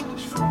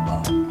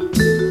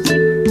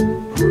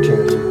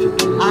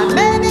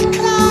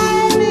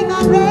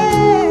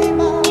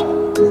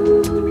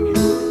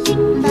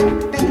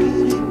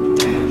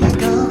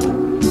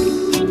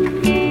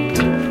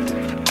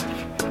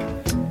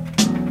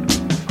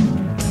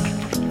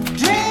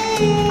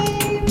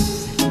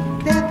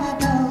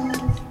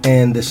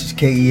and this is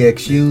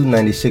KEXU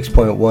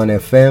 96.1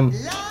 FM.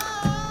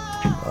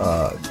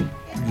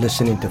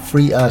 Listening to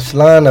Free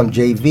Aztlan. I'm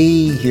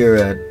JV here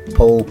at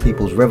Pole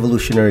People's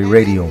Revolutionary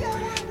Radio.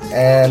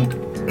 And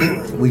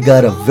we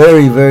got a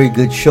very, very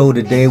good show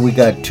today. We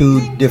got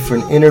two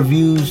different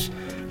interviews.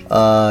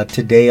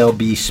 Today I'll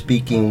be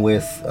speaking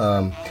with,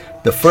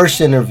 the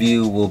first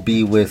interview will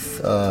be with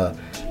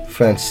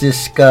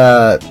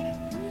Francisca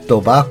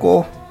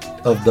Tobacco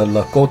of the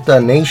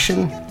Lakota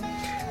Nation.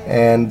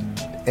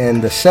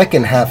 And the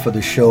second half of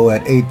the show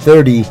at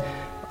 8:30,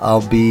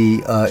 I'll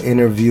be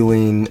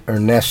interviewing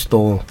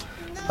Ernesto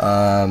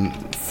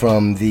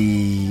from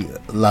the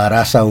La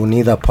Raza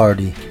Unida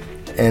party.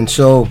 And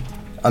so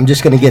I'm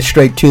just going to get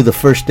straight to the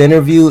first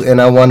interview,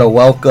 and I want to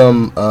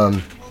welcome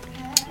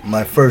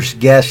my first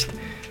guest,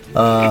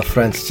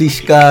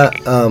 Francisca.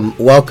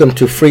 Welcome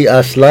to Free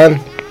Aztlan.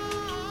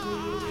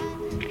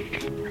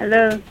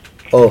 Hello.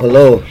 Oh,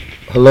 hello.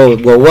 Hello.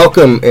 Well,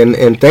 welcome,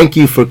 and thank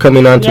you for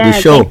coming on to the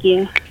show. Thank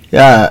you.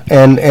 Yeah,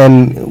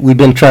 and we've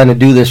been trying to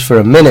do this for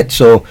a minute,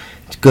 so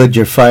it's good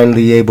you're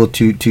finally able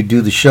to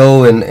do the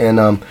show. And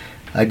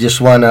I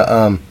just want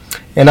to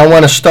and I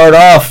want to start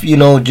off,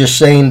 just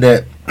saying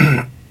that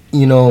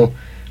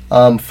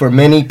for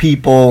many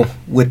people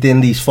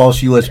within these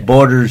false U.S.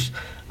 borders,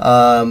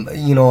 a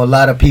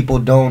lot of people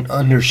don't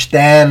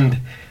understand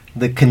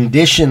the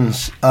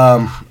conditions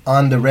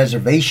on the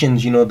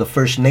reservations. The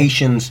First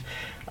Nations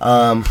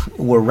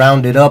were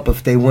rounded up.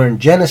 If they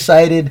weren't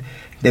genocided,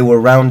 they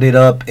were rounded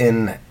up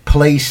and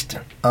placed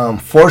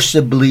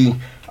forcibly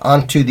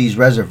onto these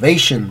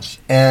reservations.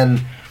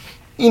 And,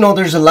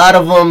 there's a lot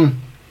of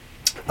them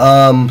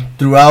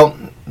throughout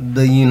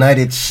the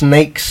United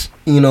Snakes.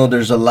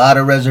 There's a lot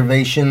of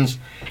reservations.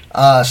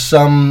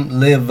 Some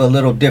live a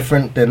little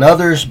different than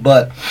others.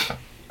 But,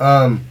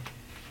 a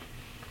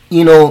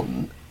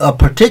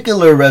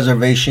particular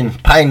reservation,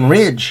 Pine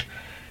Ridge,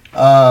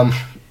 where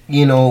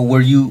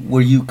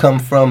you come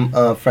from,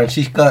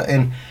 Francisca,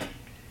 and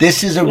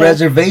this is a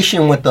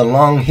reservation with a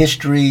long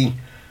history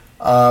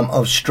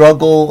of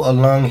struggle, a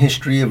long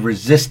history of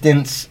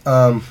resistance,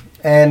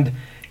 and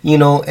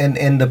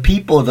the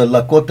people, the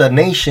Lakota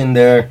Nation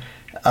there,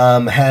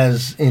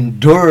 has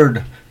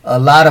endured a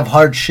lot of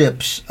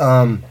hardships,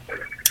 and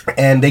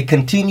they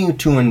continue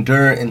to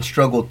endure and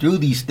struggle through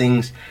these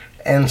things.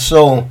 And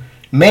so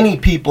many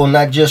people,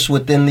 not just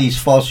within these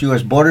false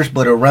U.S. borders,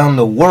 but around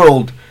the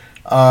world,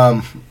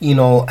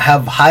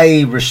 have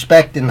high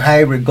respect and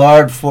high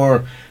regard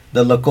for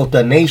the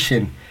Lakota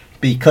Nation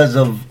because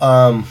of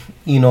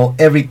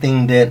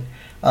everything that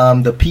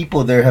the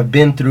people there have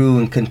been through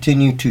and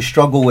continue to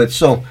struggle with.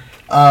 So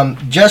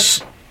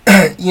just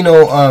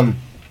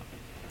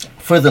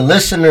for the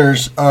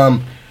listeners,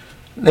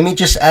 let me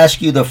just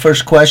ask you the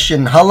first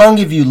question. How long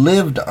have you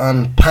lived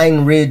on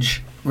Pine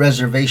Ridge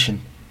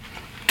Reservation?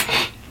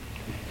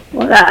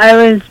 Well, I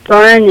was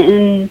born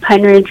in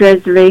Pine Ridge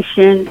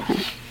Reservation,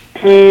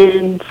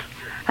 and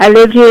I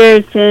lived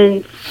here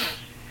since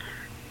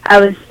I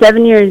was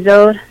 7 years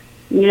old.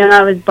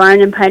 I was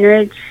born in Pine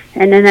Ridge,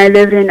 and then I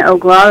lived in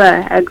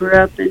Oglala. I grew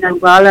up in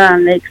Oglala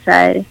on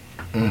Lakeside.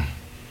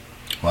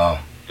 Wow.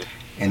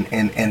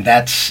 And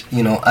that's,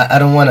 I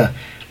don't want to,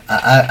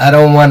 I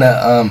don't want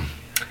to,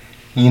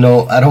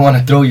 I don't want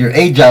to throw your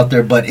age out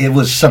there, but it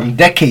was some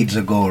decades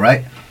ago,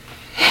 right?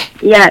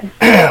 Yes.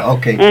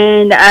 Okay.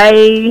 And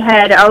I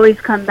had always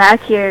come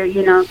back here,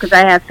 because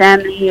I have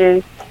family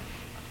here,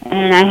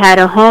 and I had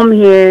a home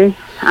here.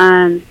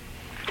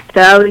 So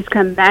I always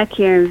come back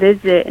here and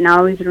visit, and I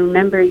always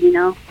remember,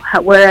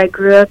 where I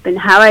grew up and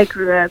how I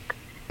grew up.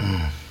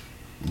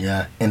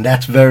 Yeah, and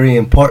that's very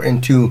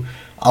important to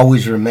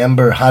always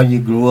remember how you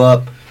grew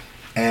up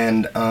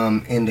and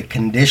in the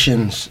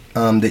conditions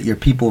that your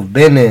people have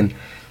been in.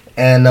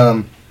 And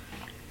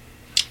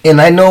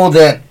I know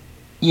that,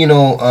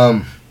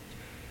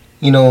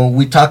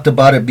 we talked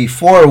about it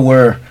before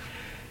where,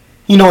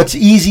 it's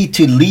easy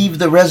to leave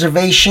the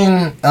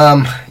reservation.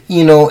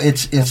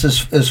 It's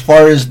as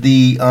far as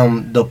the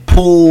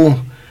pull,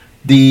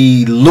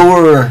 the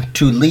lure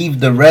to leave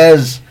the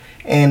res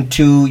and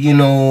to,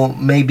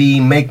 maybe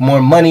make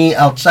more money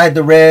outside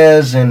the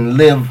res and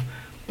live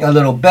a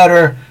little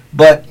better.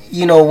 But,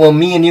 when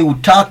me and you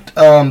talked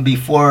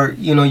before,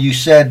 you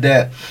said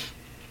that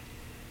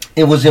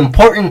it was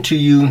important to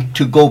you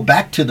to go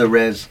back to the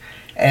res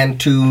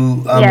and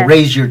to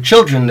raise your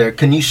children there.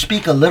 Can you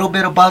speak a little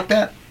bit about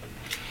that?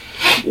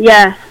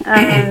 Yeah.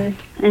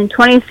 In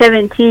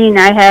 2017,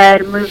 I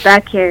had moved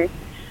back here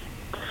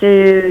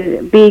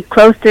to be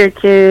closer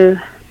to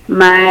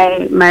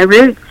my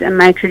roots and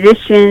my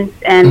traditions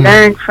and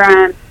learn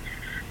from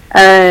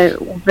a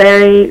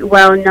very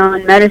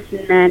well-known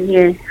medicine man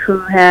here who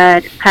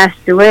had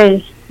passed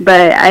away.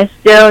 But I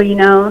still, he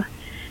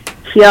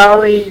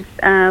always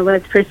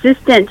was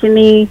persistent to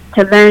me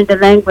to learn the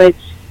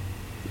language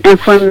and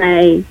for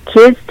my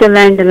kids to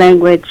learn the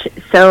language.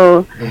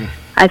 So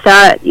I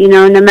thought,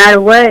 no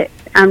matter what,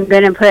 I'm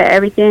going to put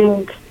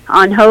everything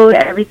on hold,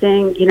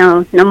 everything,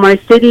 no more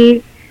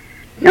cities,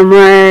 no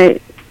more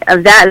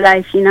of that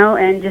life,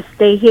 and just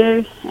stay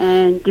here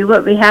and do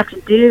what we have to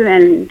do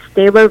and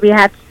stay where we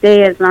have to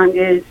stay, as long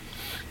as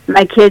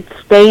my kids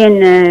stay in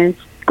the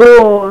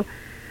school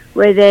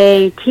where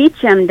they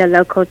teach them the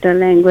Lakota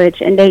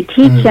language and they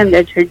teach them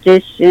the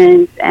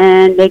traditions,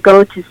 and they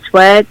go to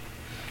sweat.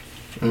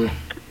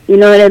 You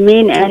know what I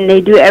mean? And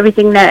they do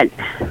everything that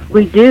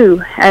we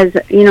do as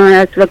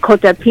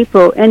Lakota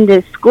people in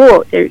this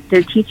school.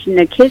 They're teaching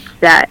the kids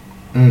that.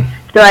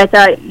 So I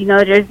thought,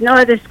 there's no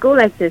other school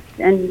like this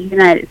in the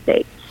United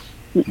States.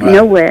 Right.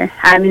 Nowhere.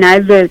 I mean,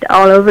 I've lived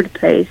all over the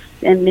place,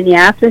 in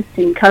Minneapolis,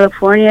 in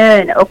California,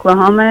 and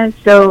Oklahoma.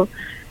 So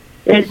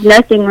there's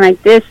nothing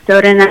like this.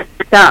 So then I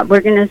thought,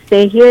 we're going to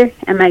stay here,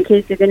 and my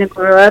kids are going to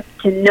grow up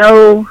to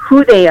know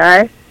who they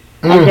are,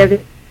 and they're going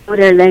to know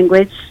their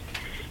language,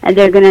 and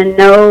they're going to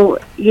know,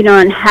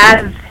 and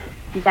have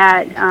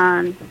that,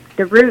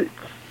 the roots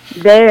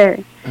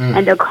there,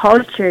 and the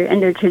culture and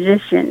their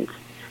traditions.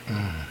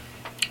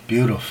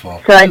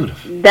 Beautiful. So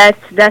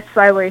that's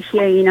why we're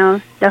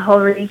here, The whole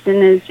reason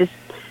is just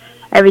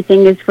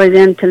everything is for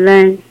them to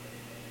learn.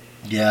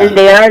 Yeah. And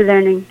they are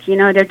learning,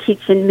 they're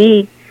teaching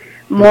me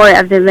more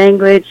of the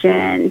language,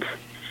 and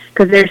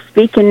because they're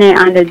speaking it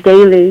on the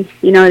daily,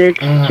 they're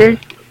teachers.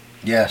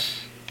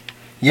 Yes.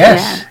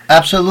 Yes,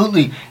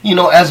 absolutely.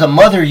 As a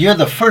mother, you're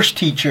the first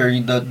teacher.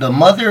 The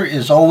mother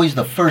is always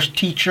the first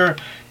teacher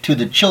to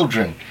the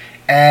children.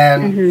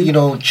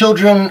 And,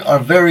 children are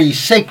very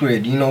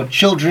sacred.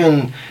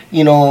 Children,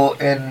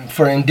 and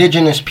for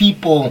indigenous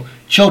people,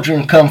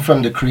 children come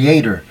from the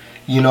Creator,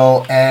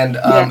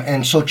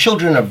 and so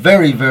children are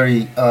very,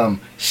 very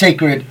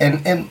sacred.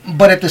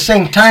 But at the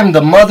same time,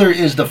 the mother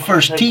is the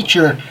first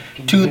teacher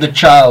to the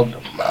child.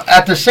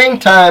 At the same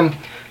time,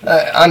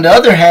 on the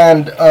other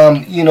hand,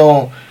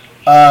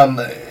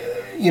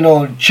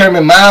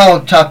 Chairman Mao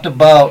talked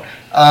about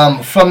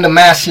from the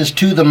masses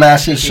to the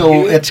masses.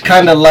 So it's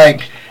kind of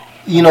like,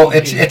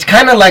 it's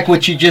kind of like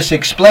what you just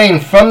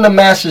explained, from the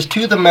masses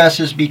to the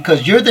masses,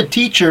 because you're the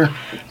teacher,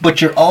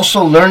 but you're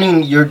also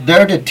learning. You're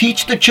there to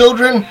teach the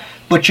children,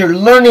 but you're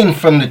learning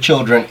from the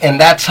children. And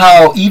that's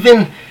how,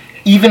 even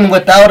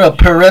without a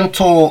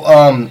parental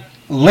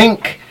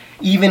link,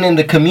 even in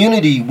the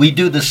community, we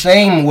do the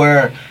same,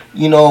 where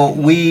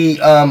we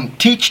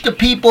teach the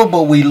people,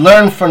 but we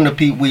learn from the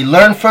people. We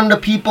learn from the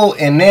people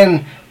and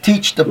then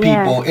teach the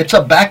people. It's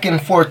a back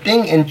and forth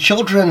thing, and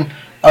children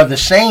are the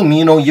same.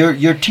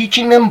 You're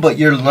teaching them, but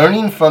you're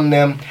learning from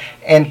them.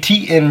 And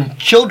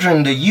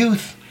children, the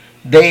youth,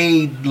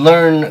 they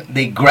learn,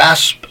 they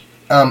grasp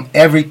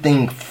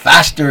everything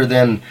faster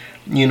than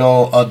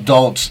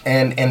adults,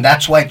 and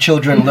that's why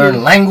children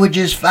learn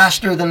languages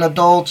faster than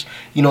adults.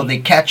 They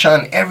catch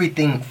on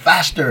everything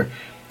faster,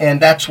 and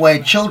that's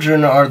why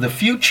children are the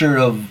future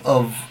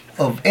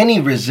of any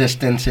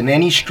resistance and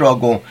any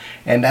struggle.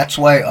 And that's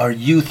why our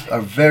youth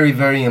are very,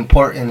 very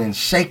important and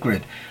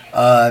sacred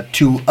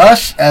to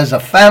us as a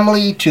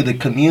family, to the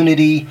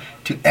community,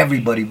 to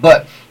everybody.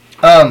 But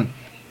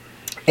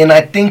and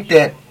I think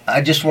that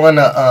I just want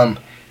to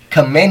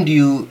commend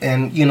you,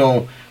 and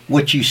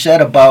what you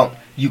said about,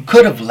 you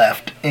could have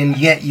left, and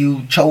yet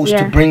you chose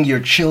to bring your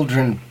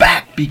children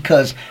back,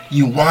 because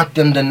you want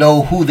them to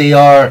know who they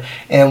are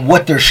and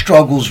what their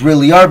struggles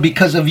really are.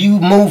 Because if you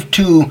move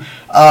to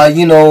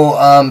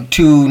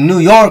to New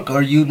York,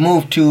 or you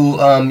move to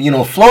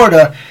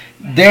Florida,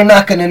 they're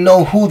not going to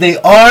know who they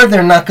are.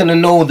 They're not going to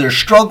know their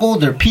struggle,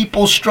 their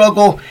people's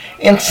struggle.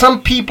 And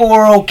some people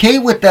are okay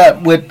with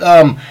that, with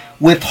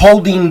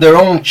withholding their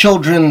own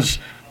children's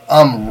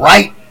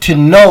right to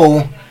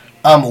know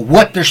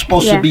what they're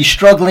supposed to be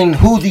struggling,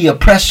 who the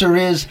oppressor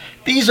is.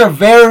 These are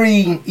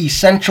very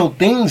essential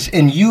things,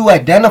 and you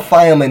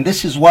identify them. And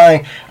this is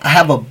why I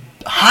have a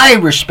high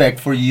respect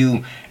for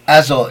you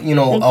as a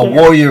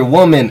warrior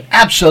woman.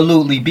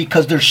 Absolutely,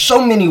 because there's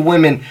so many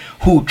women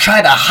who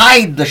try to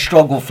hide the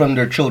struggle from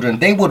their children.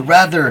 They would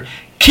rather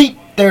keep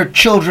their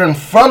children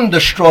from the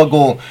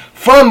struggle,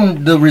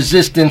 from the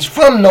resistance,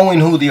 from knowing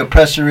who the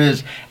oppressor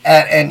is.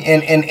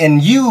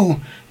 And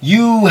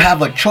you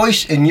have a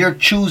choice, and you're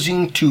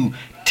choosing to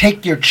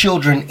take your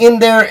children in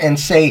there and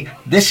say,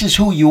 this is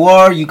who you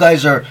are. You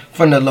guys are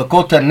from the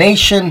Lakota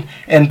Nation,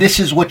 and this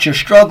is what you're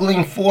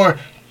struggling for.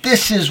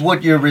 This is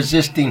what you're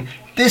resisting.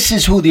 This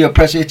is who the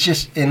oppressor. It's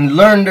just, and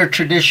learn their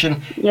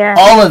tradition. Yeah.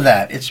 All of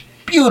that. It's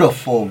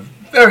beautiful.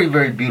 Very,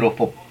 very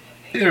beautiful.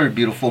 Very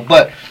beautiful.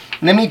 But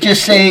let me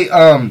just say,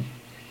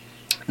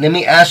 let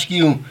me ask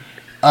you,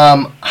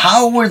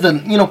 how were the,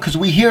 because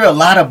we hear a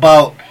lot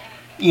about,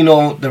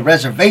 the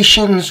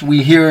reservations.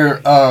 We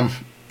hear,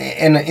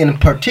 in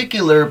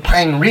particular,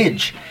 Pine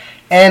Ridge.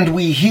 And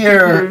we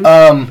hear,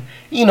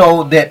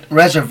 that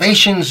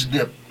reservations,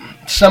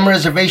 some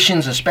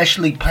reservations,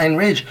 especially Pine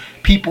Ridge,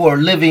 people are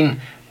living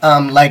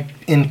like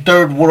in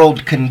third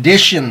world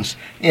conditions,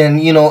 and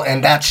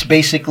and that's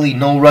basically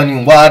no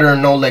running water,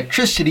 no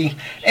electricity.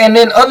 And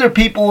then other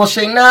people will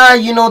say, nah,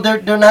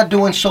 they're not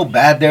doing so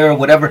bad there, or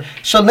whatever.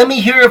 So let me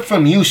hear it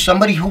from you,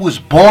 somebody who was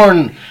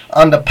born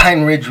on the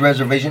Pine Ridge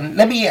Reservation.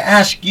 Let me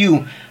ask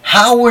you,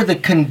 how were the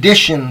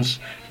conditions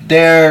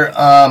there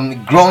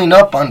growing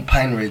up on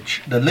Pine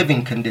Ridge, the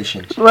living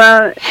conditions?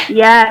 Well,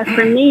 yeah,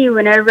 for me,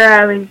 whenever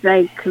I was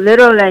like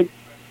little, like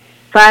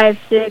 5,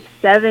 6,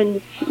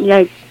 7,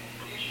 like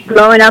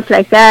growing up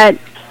like that,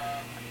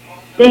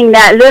 being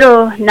that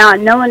little, not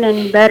knowing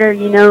any better,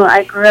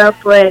 I grew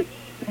up with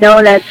no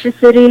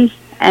electricity,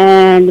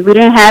 and we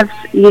didn't have,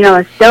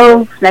 a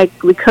stove,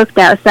 like we cooked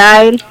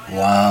outside.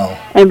 Wow.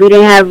 And we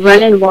didn't have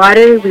running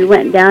water. We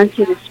went down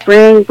to the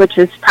spring, which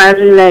was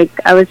probably like,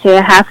 I would say,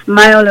 a half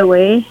mile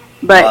away.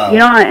 But,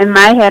 wow. In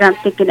my head, I'm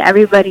thinking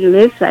everybody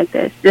lives like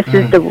this. This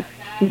is the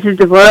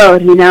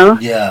world,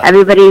 Yeah.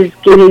 Everybody's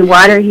getting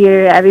water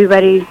here.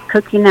 Everybody's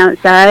cooking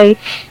outside.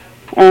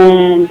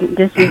 And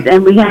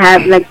and we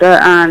have like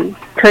the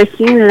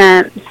kerosene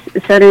lamps.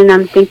 So then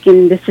I'm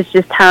thinking this is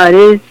just how it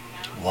is.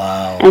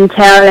 Wow.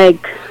 Until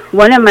like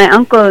one of my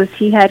uncles,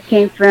 he had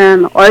came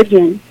from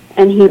Oregon,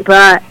 and he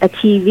brought a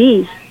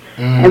TV,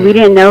 and we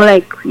didn't know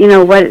like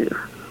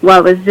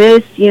what was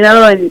this,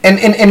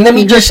 and let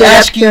me just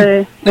ask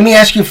you,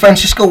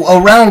 Francisco,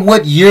 around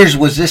what years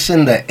was this?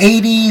 In the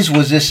 80s?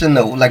 Was this in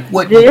the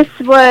what? This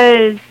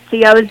was,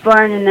 I was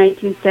born in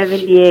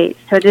 1978,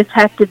 so this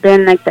had to have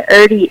been like the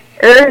early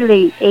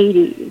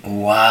 80s.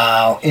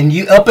 Wow. And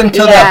you, up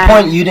until that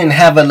point, you didn't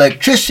have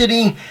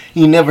electricity,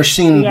 you never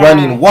seen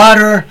running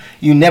water,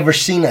 you never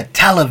seen a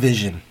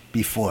television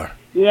before.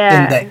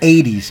 Yeah. In the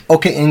 80s.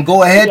 Okay, and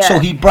go ahead. Yeah. So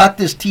he brought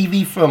this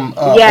TV from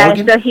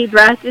Oregon? So he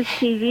brought this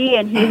TV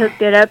and he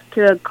hooked it up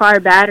to a car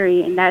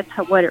battery, and that's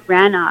what it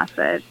ran off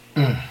of.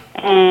 And,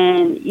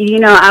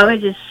 I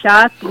was just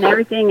shocked and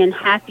everything and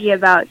happy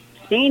about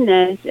seeing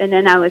this, and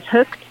then I was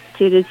hooked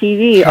to the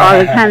TV all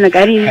the time. Like,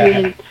 I didn't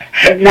even,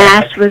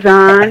 MASH was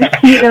on,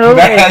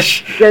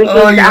 MASH?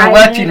 Oh, you were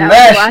watching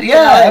MASH?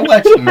 Yeah, I'm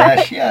watching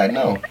MASH. Yeah, I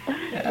know.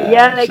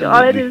 Yeah, like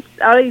all these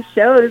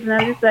shows, and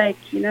I'm just like,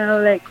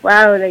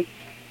 wow, like,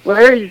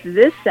 where is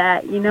this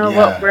at?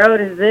 What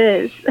world is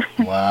this?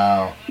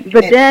 Wow.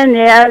 But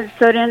then,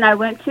 so then I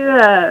went to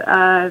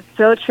a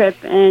field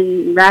trip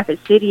in Rapid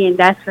City, and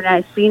that's when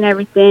I seen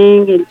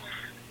everything, and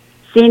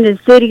seen the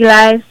city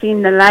lights,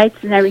 seen the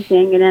lights and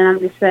everything, and then I'm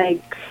just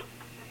like,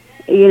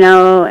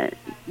 didn't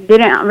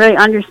really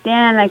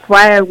understand, like,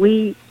 why are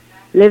we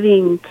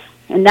living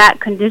in that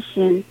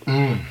condition,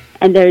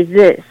 and there's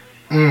this.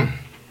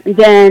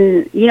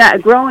 Then,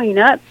 growing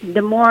up,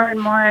 the more and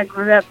more I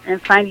grew up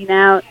and finding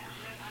out,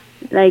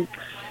 like,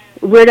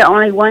 we're the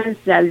only ones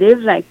that live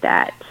like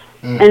that.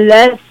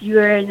 Unless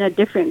you're in a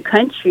different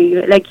country.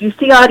 Like, you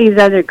see all these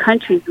other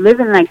countries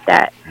living like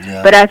that.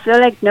 Yeah. But I feel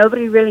like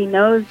nobody really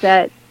knows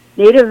that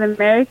Native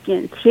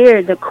Americans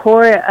here, the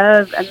core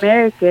of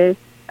America,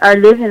 are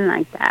living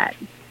like that.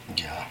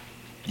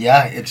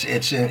 Yeah,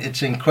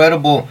 it's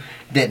incredible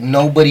that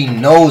nobody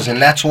knows,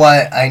 and that's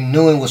why I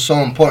knew it was so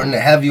important to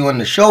have you on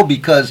the show,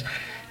 because,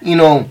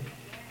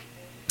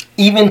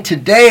 even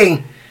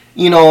today,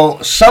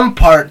 some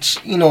parts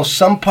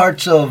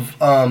of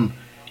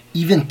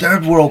even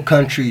third world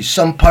countries,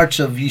 some parts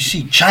of, you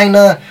see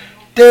China,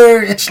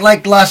 it's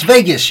like Las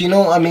Vegas,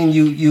 I mean,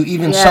 you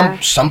even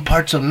some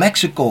parts of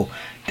Mexico,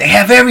 they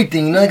have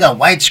everything, they got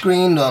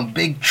widescreen,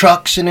 big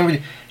trucks and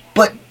everything.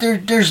 But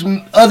there's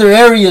other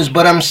areas,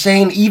 but I'm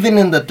saying even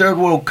in the third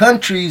world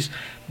countries,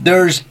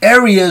 there's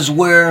areas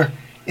where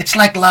it's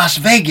like Las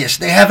Vegas.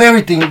 They have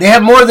everything. They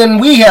have more than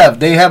we have.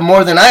 They have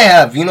more than I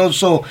have,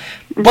 so,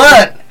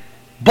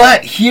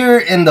 but here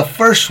in the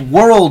first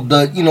world,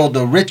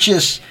 the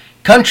richest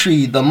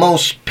country, the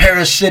most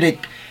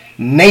parasitic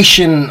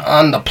nation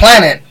on the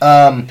planet,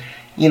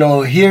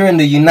 here in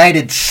the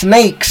United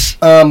Snakes,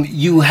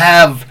 you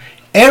have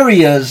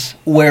areas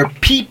where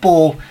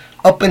people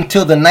up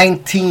until the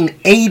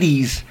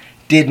 1980s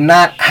did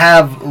not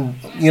have,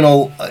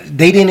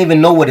 they didn't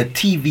even know what a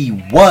TV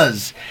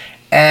was.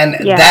 And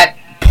that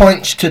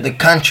points to the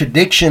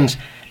contradictions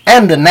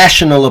and the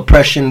national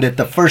oppression that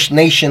the First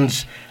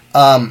Nations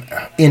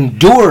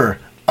endure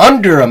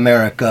under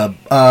America.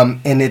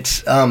 And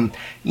it's,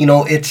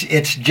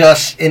 it's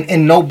just,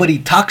 and nobody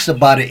talks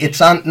about it. It's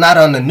not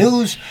on the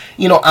news.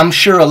 I'm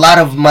sure a lot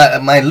of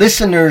my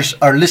listeners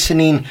are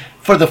listening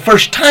for the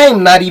first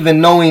time, not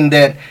even knowing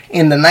that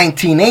in the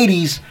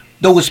 1980s,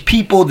 there was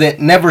people that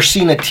never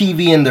seen a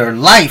TV in their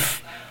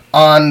life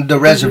on the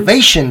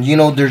reservation.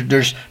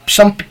 There's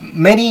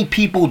many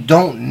people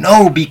don't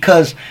know,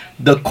 because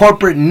the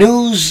corporate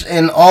news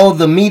and all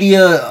the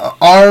media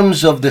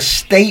arms of the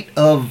state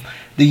of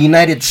the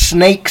United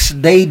Snakes,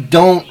 they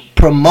don't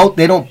promote,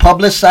 they don't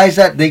publicize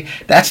that.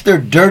 That's their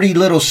dirty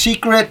little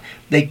secret.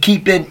 They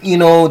keep it,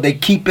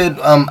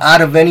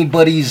 out of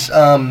anybody's,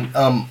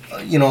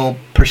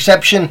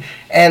 perception.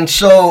 And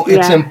so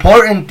it's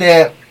important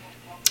that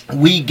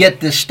we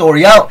get this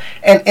story out.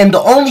 And the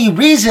only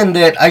reason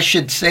that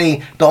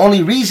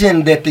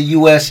the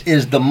U.S.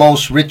 is the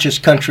most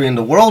richest country in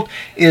the world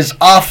is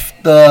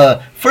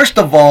first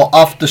of all,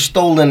 off the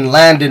stolen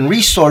land and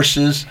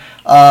resources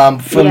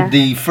from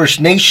the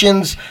First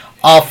Nations,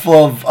 off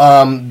of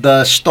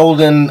the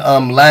stolen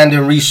land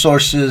and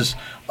resources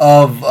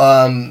of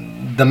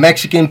the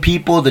Mexican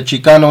people, the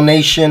Chicano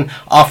nation,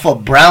 off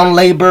of brown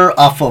labor,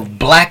 off of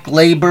black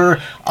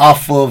labor,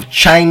 off of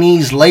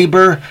Chinese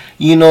labor.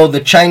 You know,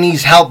 the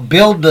Chinese helped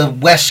build the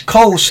West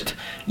Coast.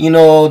 You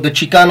know, the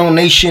Chicano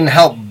nation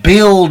helped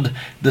build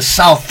the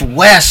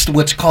Southwest,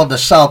 what's called the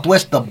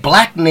Southwest. The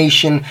black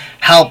nation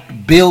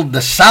helped build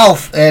the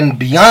South and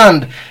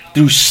beyond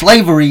through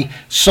slavery.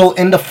 So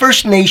in the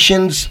First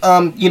Nations,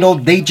 you know,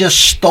 they just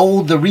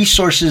stole the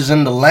resources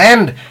and the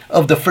land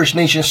of the First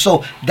Nations.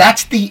 So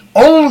that's the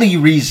only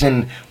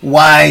reason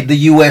why the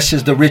U.S.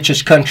 is the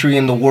richest country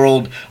in the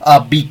world,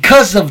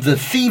 because of the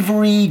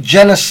thievery,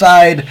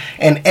 genocide,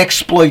 and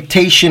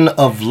exploitation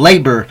of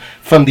labor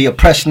from the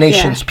oppressed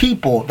nation's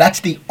people.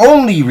 That's the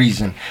only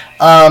reason.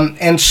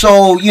 And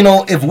so, you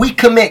know, if we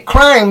commit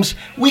crimes,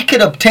 we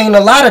could obtain a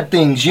lot of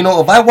things. You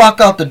know, if I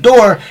walk out the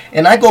door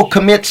and I go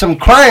commit some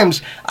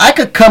crimes, I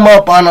could come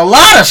up on a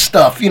lot of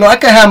stuff. You know, I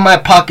could have my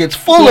pockets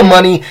full of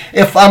money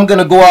if I'm going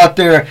to go out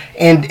there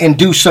and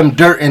do some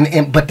dirt.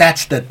 But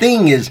that's the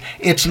thing, is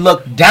it's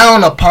looked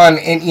down upon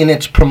and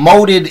it's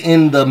promoted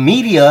in the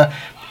media.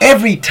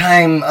 Every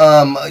time,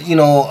 you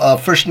know,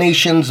 First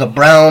Nations, a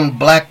brown,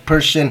 black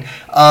person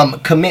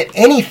commit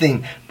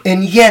anything.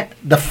 And yet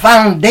the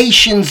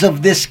foundations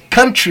of this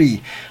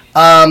country,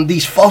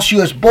 these false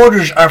U.S.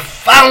 borders, are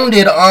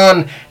founded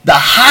on the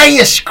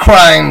highest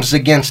crimes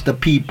against the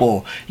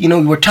people. You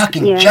know, we're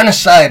talking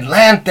genocide,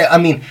 land theft. I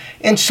mean,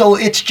 and so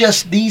it's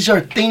just, these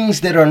are things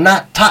that are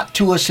not taught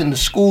to us in the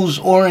schools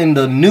or in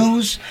the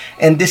news.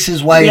 And this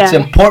is why it's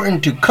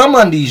important to come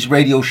on these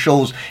radio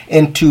shows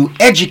and to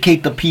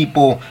educate the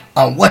people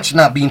on what's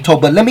not being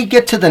told. But let me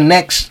get to the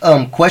next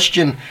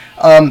question.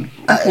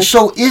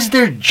 So is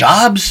there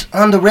jobs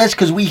on the res?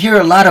 Because we hear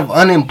a lot of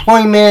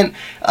unemployment.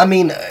 I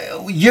mean,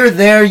 you're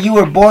there, you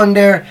were born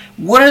there.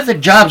 What are the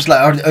jobs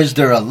like? Is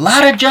there a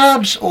lot of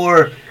jobs,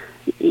 or?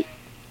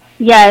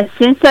 Yeah,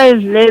 since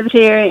I've lived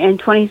here in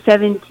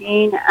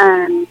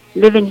 2017,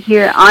 living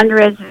here on the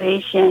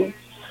reservation,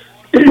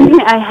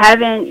 I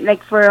haven't,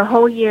 like, for a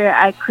whole year,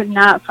 I could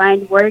not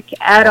find work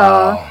at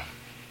all.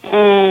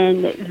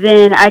 And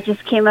then I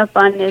just came up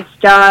on this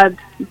job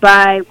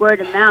by word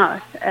of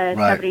mouth.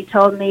 Somebody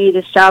told me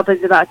this job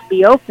was about to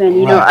be open.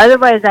 You know,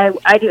 otherwise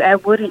I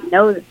wouldn't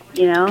know.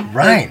 You know,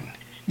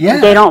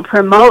 they don't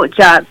promote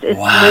jobs. It's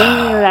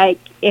mainly like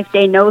if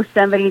they know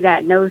somebody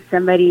that knows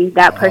somebody,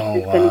 that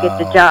person's going to get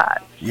the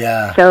job.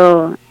 Yeah.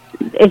 So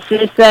it's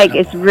just like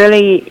it's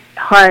really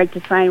hard to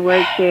find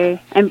work here.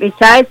 And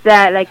besides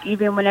that, like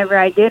even whenever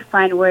I did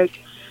find work,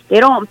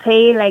 they don't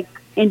pay like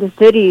in the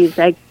cities.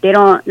 Like they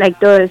don't, like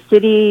the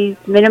city's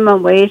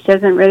minimum wage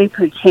doesn't really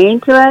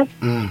pertain to us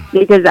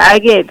because I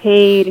get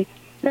paid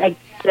like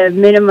the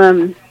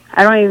minimum.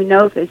 I don't even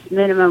know if it's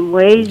minimum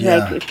wage.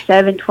 Like it's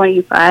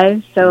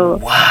 $7.25. So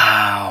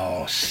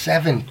wow,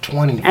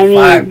 $7.25. I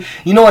mean,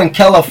 you know, in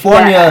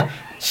California,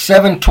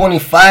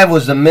 $7.25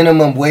 was the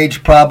minimum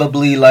wage,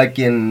 probably like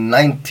in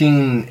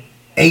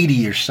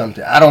 1980 or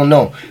something. I don't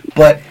know,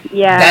 but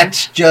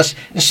that's just,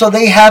 so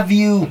they have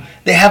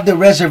the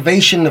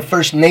reservation, the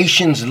First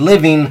Nations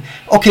living.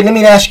 Okay, let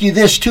me ask you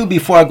this too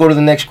before I go to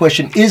the next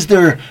question. Is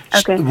there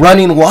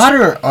running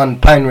water on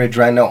Pine Ridge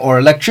right now, or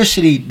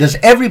electricity? Does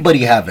everybody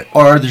have it,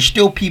 or are there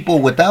still people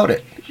without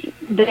it?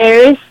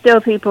 There is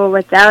still people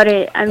without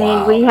it. I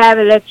mean, we have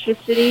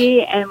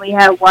electricity and we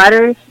have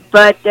water,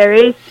 but there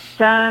is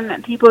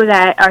some people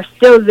that are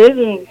still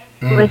living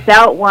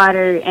without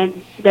water,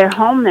 and they're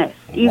homeless.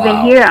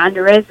 Even here on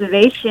the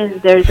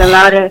reservations, there's a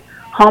lot of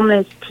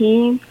homeless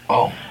teens.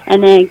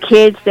 And then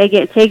kids, they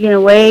get taken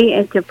away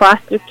into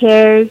foster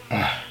care.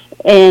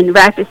 In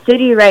Rapid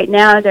City right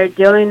now, they're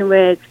dealing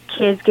with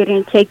kids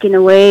getting taken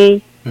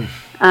away.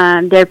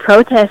 They're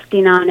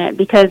protesting on it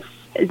because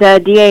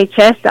the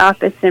DHS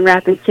office in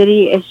Rapid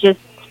City is just,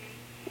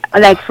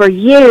 like, for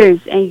years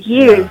and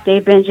years,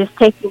 they've been just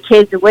taking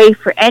kids away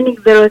for any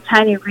little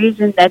tiny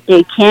reason that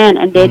they can,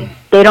 and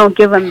they don't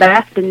give them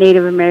back to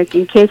Native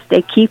American kids.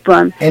 They keep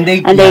them, and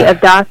they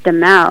adopt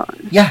them out.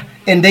 Yeah,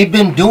 and they've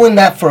been doing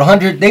that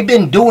they've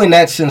been doing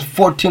that since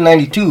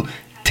 1492.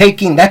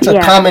 That's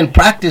a common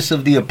practice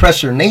of the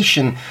oppressor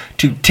nation,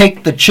 to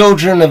take the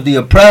children of the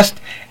oppressed.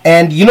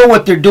 And you know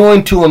what they're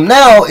doing to them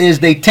now is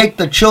they take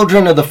the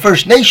children of the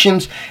First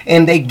Nations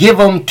and they give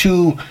them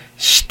to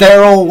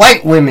sterile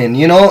white women,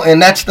 you know,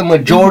 and that's the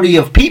majority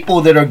of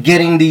people that are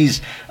getting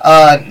these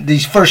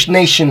First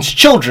Nations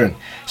children.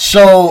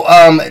 So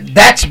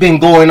that's been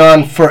going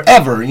on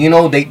forever. You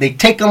know, they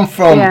take them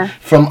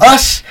from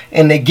us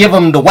and they give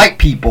them to white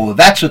people.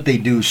 That's what they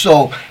do.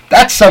 So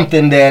that's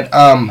something that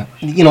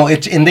you know,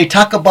 it's, and they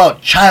talk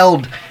about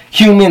child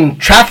human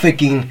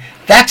trafficking.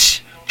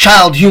 That's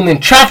child human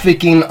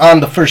trafficking on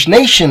the First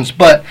Nations.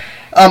 But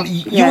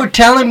you were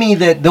telling me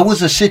that there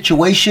was a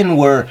situation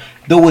where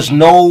there was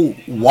no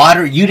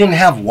water. You didn't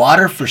have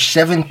water for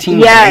 17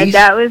 days? Yeah,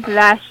 that was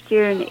last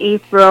year in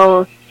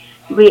April.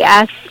 We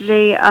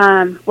actually,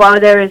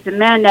 there was a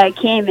man that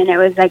came, and it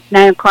was like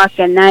 9 o'clock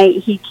at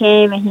night. He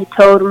came and he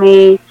told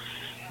me,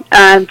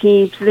 can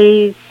you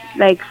please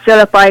like fill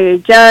up all your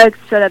jugs,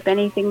 fill up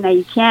anything that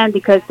you can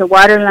because the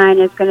water line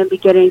is going to be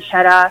getting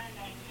shut off.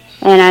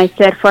 And I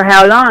said, for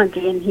how long?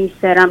 And he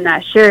said, I'm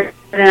not sure.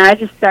 And I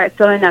just start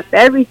filling up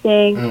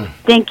everything,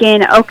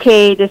 thinking,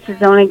 okay, this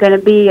is only going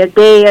to be a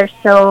day or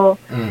so,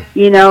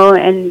 you know,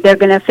 and they're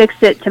going to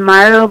fix it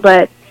tomorrow.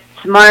 But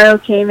tomorrow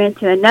came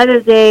into another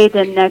day.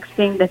 The next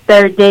thing, the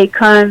third day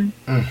comes.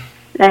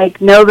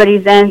 Like,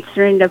 nobody's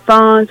answering the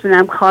phones when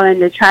I'm calling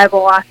the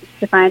tribal office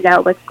to find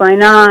out what's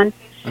going on.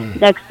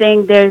 Next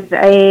thing, there's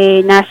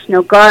a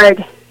National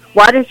Guard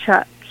water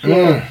truck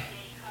here.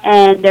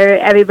 And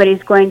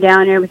everybody's going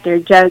down there with their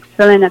jugs,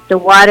 filling up the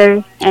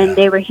water. And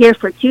they were here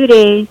for 2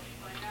 days.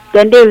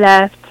 Then they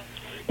left.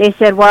 They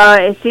said, well,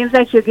 it seems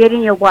like you're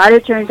getting your water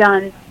turned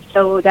on,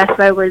 so that's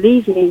why we're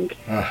leaving.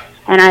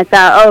 And I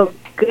thought, oh,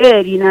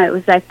 good. You know, it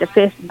was like the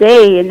 5th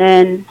day. And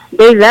then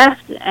they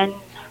left, and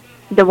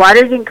the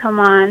water didn't come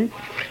on.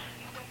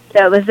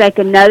 So it was like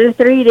another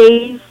 3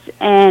 days.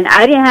 And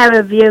I didn't have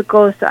a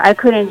vehicle, so I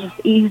couldn't just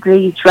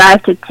easily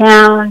drive to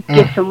town,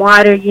 get some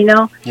water, you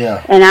know?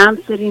 Yeah. And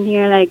I'm sitting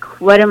here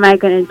like, what am I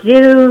going to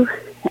do?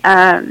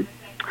 How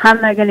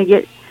am I going to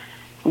get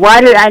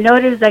water? I know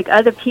there's like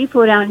other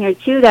people down here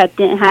too that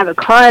didn't have a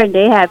car and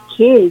they have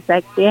kids.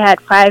 Like they had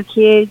 5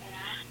 kids.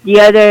 The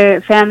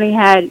other family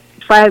had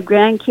 5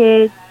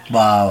 grandkids.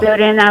 Wow. So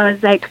then I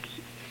was like,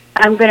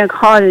 I'm going to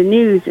call the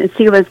news and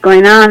see what's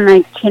going on.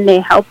 Like, can they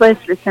help us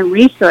with some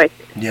resources?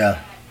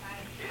 Yeah.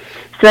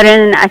 So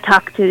then I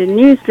talked to the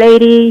news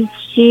lady.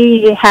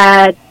 They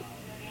had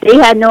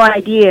no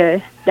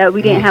idea that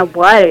we didn't have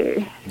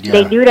water. Yeah.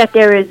 They knew that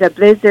there was a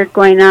blizzard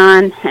going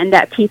on and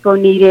that people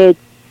needed,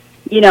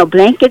 you know,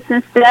 blankets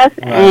and stuff.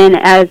 Right. And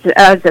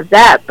as of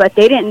that, but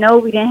they didn't know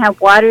we didn't have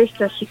water.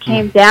 So she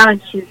came down.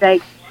 She's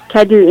like,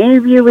 "Can I do an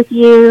interview with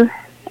you?"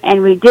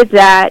 And we did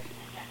that.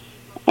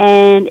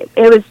 And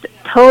it was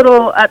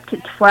total up to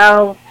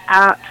 12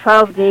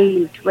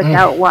 days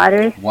without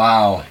water.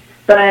 Wow.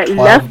 But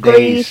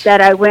luckily days.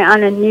 that I went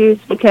on the news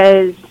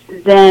because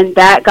then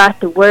that got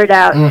the word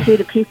out to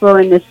the people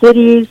in the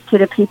cities, to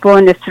the people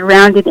in the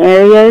surrounding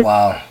areas.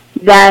 Wow.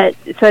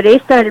 So they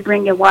started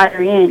bringing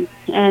water in,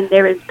 and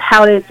there was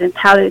pallets and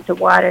pallets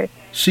of water.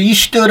 So you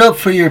stood up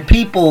for your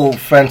people,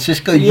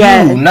 Francisca.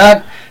 Yes. You,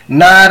 not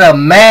a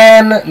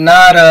man,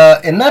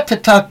 and not to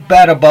talk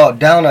bad about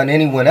down on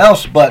anyone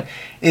else, but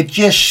it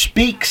just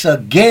speaks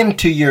again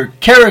to your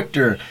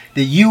character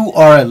that you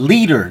are a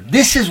leader.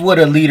 This is what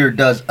a leader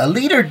does. A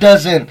leader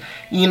doesn't,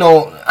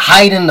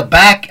 hide in the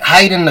back,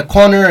 hide in the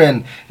corner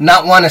and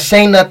not want to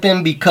say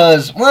nothing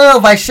because, well,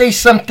 if I say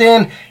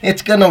something,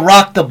 it's going to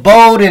rock the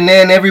boat and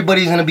then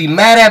everybody's going to be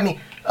mad at me.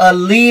 A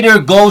leader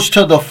goes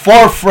to the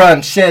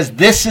forefront, says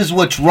this is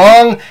what's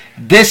wrong,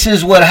 this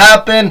is what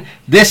happened,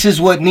 this is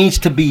what needs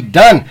to be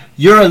done.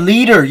 You're a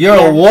leader,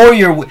 you're a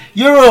warrior,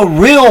 you're a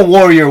real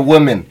warrior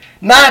woman.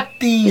 Not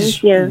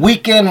these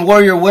weekend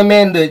warrior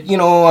women that,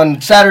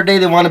 on Saturday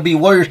they want to be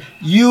warriors.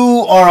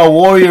 You are a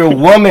warrior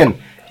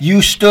woman.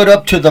 You stood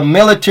up to the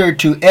military,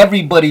 to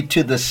everybody,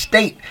 to the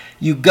state.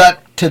 You got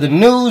to the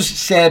news,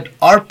 said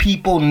our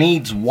people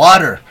needs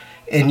water.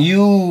 And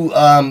you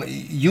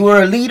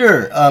were a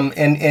leader.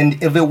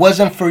 And if it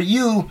wasn't for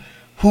you,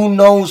 who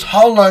knows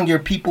how long your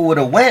people would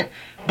have went.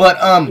 But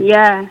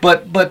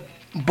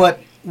But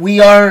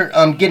we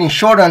are getting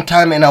short on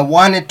time, and I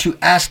wanted to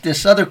ask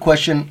this other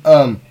question.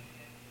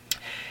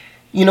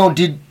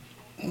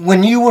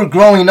 When you were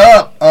growing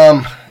up,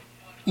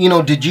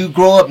 did you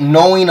grow up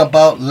knowing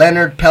about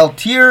Leonard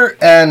Peltier,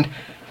 and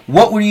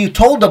what were you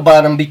told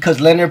about him? Because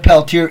Leonard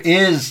Peltier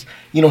is,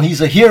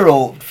 he's a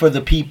hero for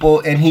the people,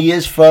 and he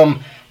is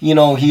from, he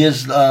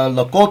is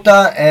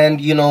Lakota, and,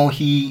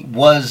 he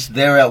was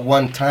there at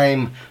one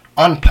time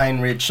on Pine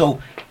Ridge.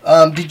 So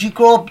did you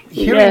grow up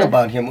hearing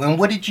about him, and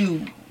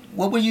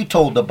what were you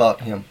told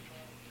about him?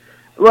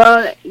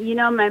 Well,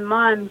 my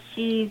mom,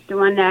 she's the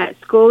one that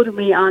schooled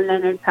me on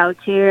Leonard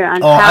Peltier.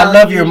 I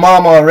love your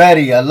mom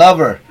already. I love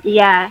her.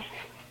 Yeah.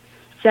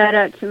 Shout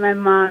out to my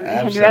mom,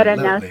 Henrietta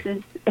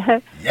Nelson.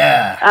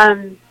 Yeah.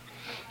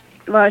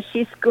 Well,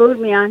 she schooled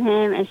me on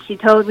him, and she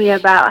told me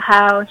about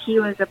how he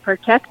was a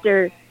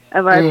protector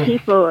of our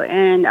people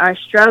and our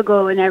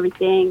struggle and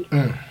everything,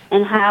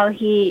 and how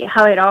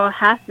it all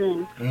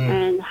happened,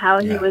 and how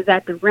he was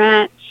at the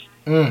ranch,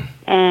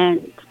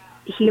 and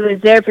he was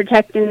there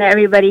protecting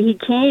everybody. He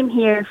came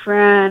here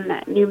from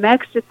New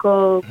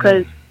Mexico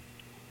because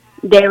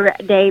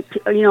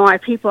our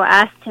people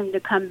asked him to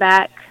come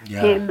back.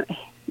 Him,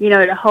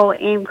 the whole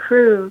AIM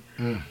crew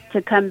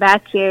to come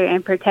back here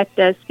and protect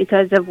us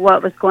because of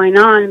what was going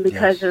on,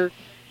 because of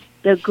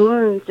the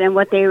goons and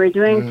what they were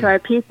doing to our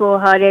people,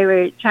 how they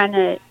were trying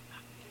to,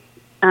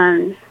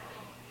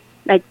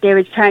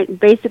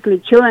 basically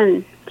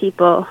killing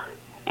people.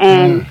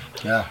 And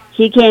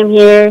he came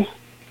here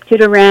to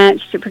the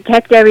ranch to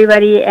protect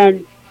everybody,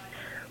 and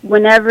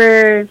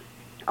whenever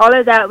all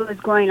of that was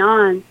going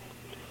on,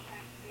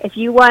 if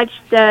you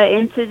watched the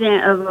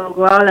incident of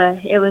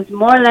Oglala, it was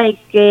more like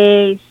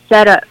a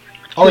setup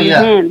to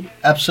him.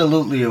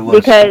 Absolutely it was.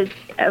 Because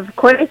of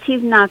course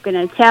he's not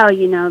going to tell,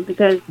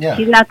 because Yeah.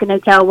 he's not going to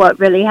tell what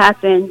really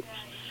happened.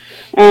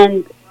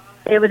 And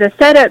it was a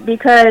setup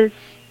because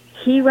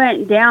he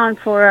went down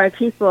for our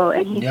people,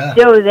 and he's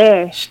still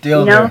there.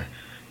 Still there.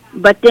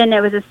 But then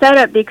it was a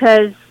setup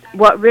because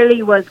what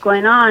really was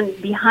going on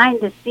behind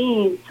the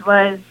scenes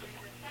was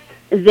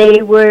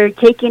they were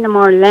taking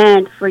more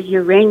land for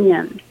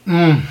uranium.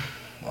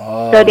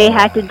 Oh. So they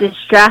had to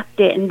distract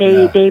it, and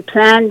they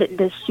planned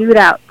the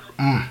shootout,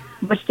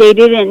 which they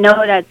didn't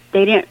know that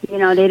they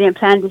didn't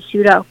plan the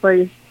shootout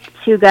for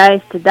 2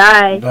 guys to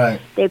die. Right.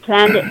 They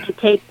planned it to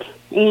take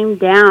aim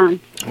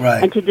down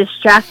and to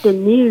distract the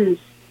news.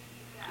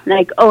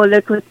 Like, oh,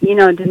 look what,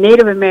 the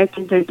Native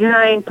Americans are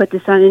doing, put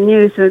this on the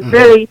news. So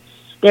really,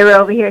 they were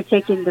over here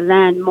taking the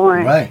land more.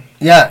 Right.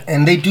 Yeah,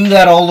 and they do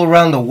that all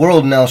around the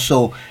world now.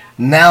 So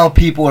now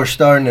people are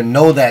starting to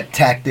know that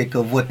tactic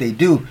of what they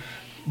do.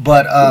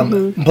 But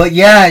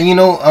yeah,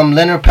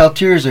 Leonard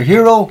Peltier is a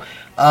hero.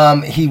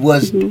 He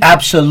was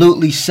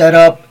absolutely set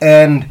up,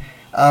 and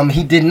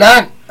he did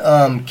not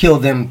kill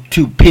them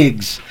 2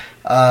 pigs.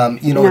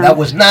 That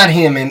was not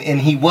him,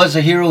 and he was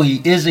a hero. He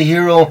is a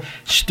hero,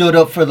 stood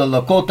up for the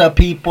Lakota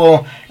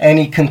people, and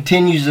he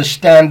continues to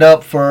stand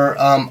up for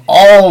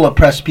all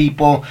oppressed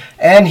people,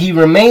 and he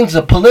remains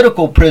a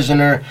political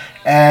prisoner,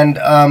 they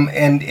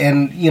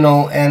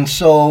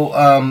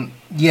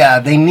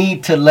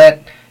need to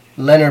let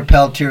Leonard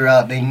Peltier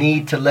out. They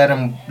need to let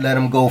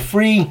him go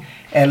free,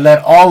 and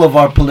let all of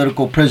our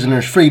political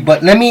prisoners free.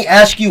 But let me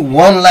ask you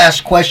one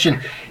last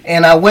question.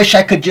 And I wish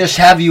I could just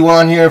have you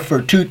on here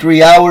for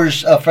 2-3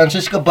 hours,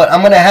 Francisca, but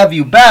I'm going to have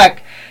you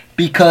back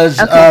because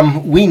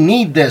we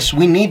need this.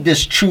 We need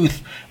this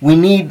truth. We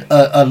need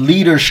a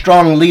leader,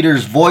 strong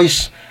leader's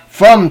voice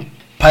from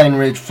Pine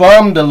Ridge,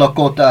 from the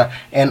Lakota,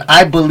 and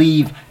I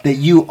believe that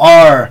you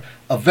are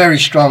a very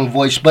strong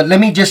voice. But let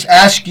me just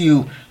ask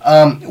you,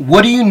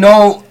 what do you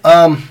know?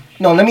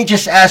 Let me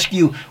just ask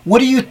you, what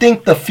do you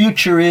think the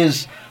future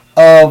is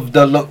of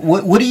the?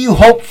 What do you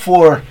hope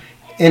for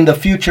in the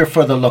future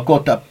for the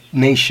Lakota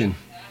Nation?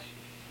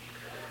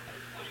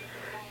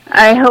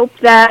 I hope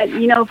that,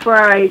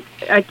 for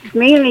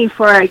mainly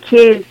for our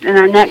kids and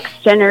our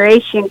next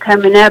generation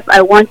coming up,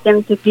 I want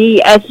them to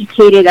be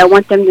educated. I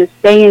want them to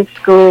stay in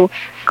school,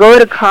 go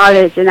to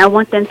college, and I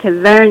want them to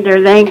learn their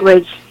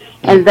language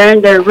and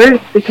learn their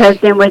roots, because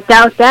then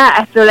without that,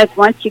 I feel like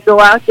once you go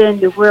out there in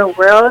the real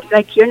world,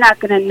 like you're not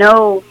going to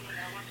know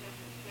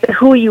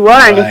who you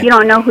are. And if you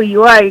don't know who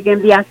you are, you're going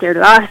to be out there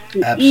lost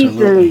and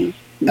easily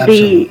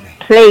be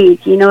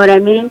played, you know what I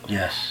mean?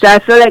 Yes. So I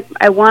feel like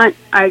I want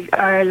our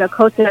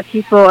Lakota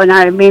people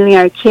and mainly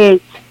our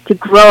kids to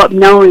grow up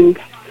knowing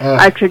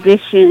our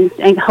traditions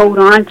and hold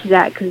on to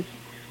that, because,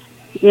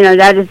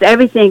 that is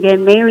everything.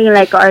 And mainly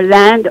like our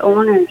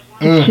landowners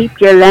to keep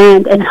your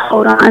land and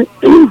hold on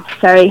to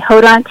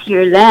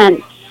your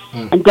land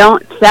and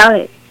don't sell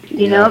it,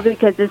 you know,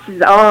 because this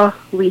is all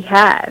we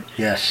have.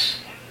 Yes.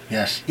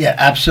 Yeah,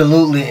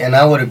 absolutely. And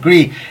I would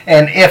agree.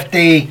 And if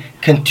they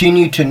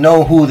continue to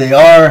know who they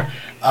are,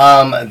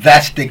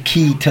 that's the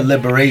key to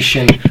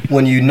liberation.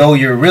 When you know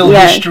your real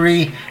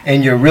history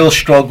and your real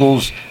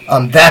struggles,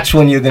 that's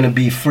when you're going to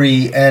be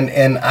free.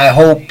 And I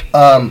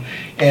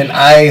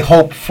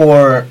hope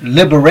for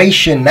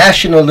liberation,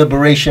 national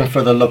liberation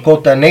for the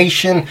Lakota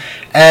Nation.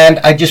 And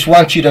I just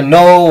want you to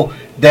know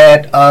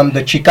that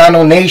the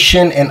Chicano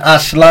Nation and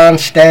Aztlán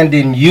stand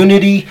in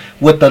unity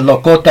with the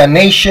Lakota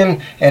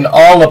Nation and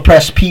all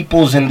oppressed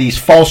peoples in these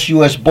false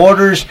U.S.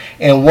 borders.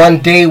 And one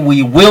day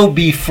we will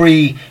be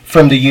free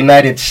from the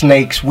United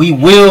Snakes. We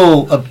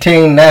will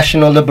obtain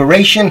national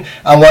liberation.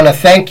 I want to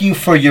thank you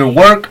for your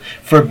work,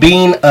 for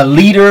being a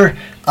leader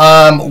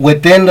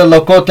within the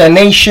Lakota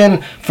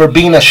Nation, for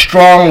being a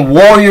strong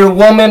warrior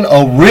woman,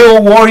 a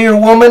real warrior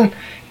woman,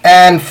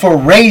 and for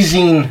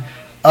raising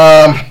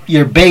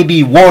your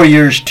baby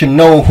warriors to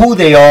know who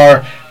they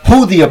are,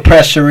 who the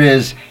oppressor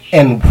is,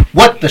 and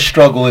what the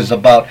struggle is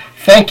about.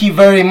 Thank you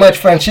very much,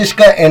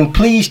 Francisca, and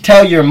please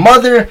tell your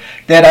mother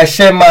that I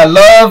send my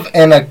love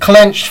and a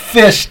clenched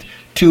fist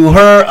to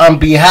her on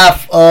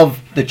behalf of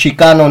the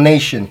Chicano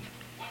Nation.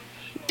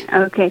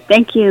 Okay,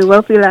 thank you.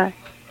 Wofila.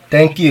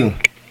 Thank you.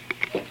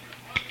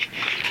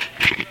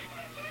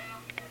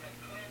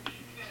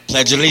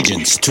 Pledge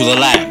allegiance to the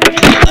land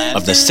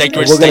of the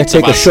sacred We're going states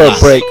to take of a short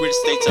Aztlán, break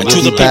and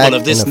to the people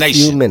of this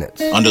nation,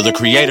 minutes. under the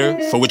Creator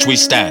for which we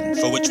stand,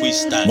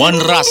 one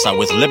raza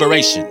with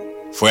liberation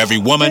for every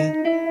woman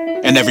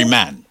and every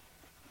man.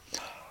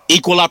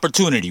 Equal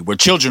opportunity, where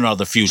children are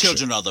the future,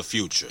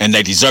 and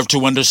they deserve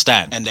to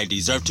understand. In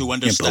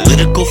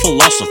political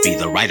philosophy,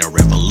 the right of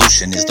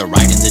revolution is the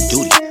right and the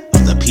duty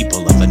of the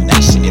people of a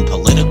nation. In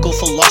political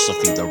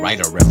philosophy, the right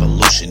of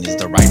revolution is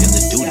the right and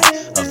the duty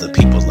of the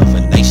people of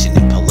a nation.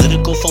 In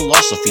political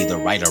philosophy, the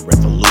right of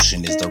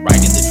revolution is the right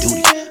and the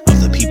duty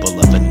of the people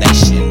of a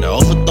nation. To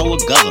overthrow a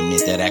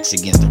government that acts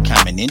against their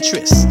common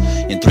interests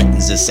and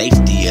threatens the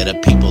safety of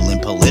the people. In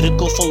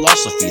political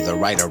philosophy, the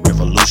right of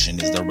revolution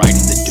is the right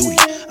and the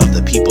duty of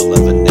the people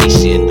of a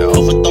nation. To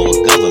overthrow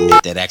a government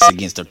government that acts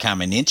against their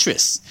common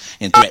interests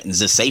and threatens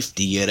the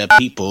safety of the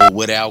people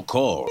without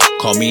cause.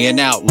 Call me an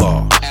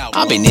outlaw.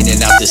 I've been in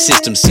and out the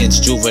system since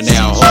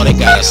juvenile hall. They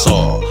got us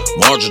all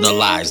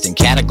marginalized and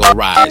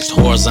categorized.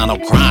 Horizontal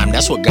crime,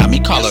 that's what got me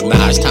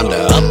colonized. Time to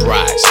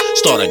uprise.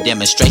 Start a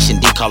demonstration,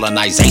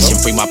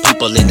 decolonization. Free my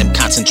people in them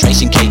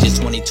concentration cages.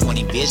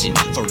 2020 vision,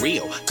 for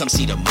real. Come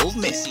see the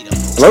movement.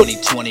 Hello?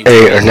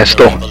 Hey,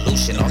 Ernesto.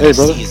 Hey,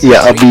 brother.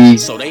 Yeah, I'll be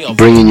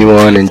bringing you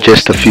on in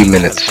just a few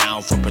minutes.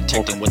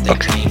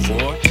 Okay.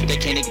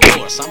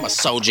 I'm a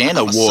soldier and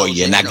a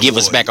warrior. Now give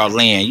us back our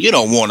land. You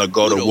don't want to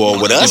go to war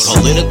with us.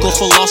 In political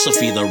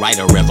philosophy, the right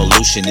of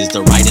revolution is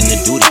the right and the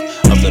duty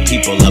of the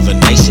people of a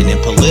nation. In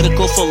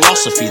political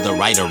philosophy, the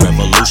right of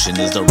revolution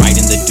is the right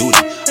and the duty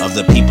of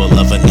the people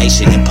of a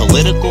nation. In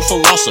political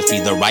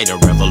philosophy, the right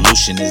of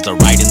revolution is the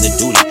right and the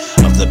duty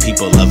of the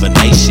people of a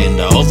nation.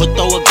 To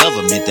overthrow a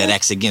government that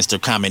acts against their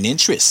common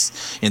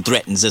interests and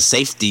threatens the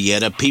safety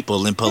of the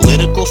people. In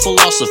political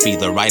philosophy,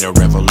 the right of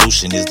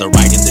revolution is the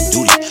right and the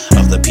duty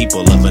of the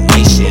people of a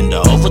nation. To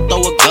overthrow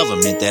a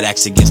government that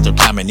acts against their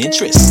common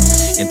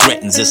interests and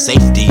threatens the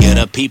safety of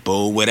the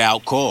people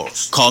without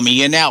cause. Call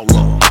me an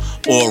outlaw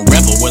or a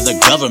rebel, where the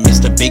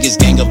government's the biggest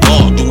gang of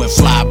all, doing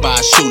fly-by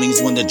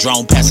shootings when the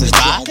drone passes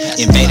by,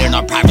 invading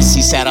our privacy,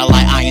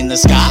 satellite eye in the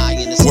sky,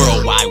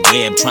 World Wide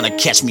Web trying to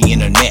catch me,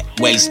 internet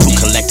ways to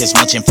collect as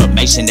much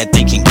information that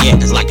they can get.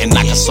 It's like a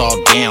knock us all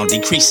down,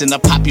 decreasing the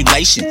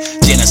population,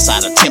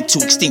 genocide attempt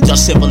to extinct our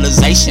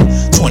civilization.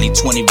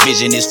 2020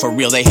 vision is for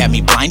real, they have me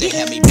blinded.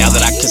 Now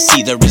that I can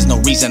see, there is no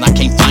reason I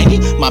can't find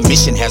it. My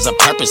mission has a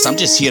purpose, I'm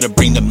just here to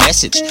bring the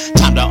message.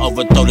 Time to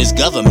overthrow this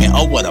government,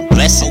 oh what a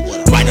blessing.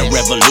 Right, a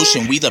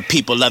revolution, we the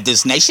people of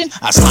this nation.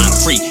 I slide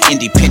free,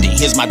 independent,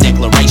 here's my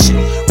declaration.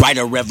 Right,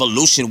 a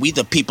revolution, we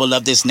the people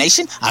of this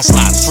nation. I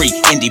slide free,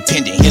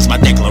 independent, here's my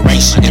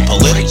declaration. In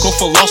political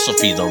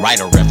philosophy, the right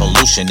of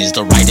revolution is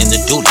the right and the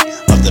duty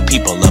of the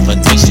people of a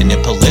nation.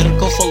 In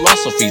political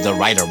philosophy, the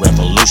right of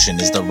revolution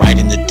is the right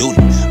and the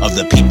duty of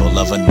the people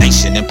of a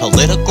nation. In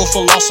political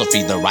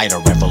philosophy, the right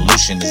of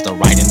revolution is the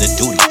right and the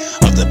duty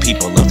of the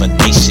people of a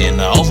nation.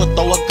 To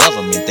overthrow a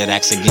government that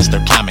acts against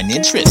their common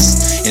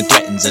interests and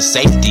threatens the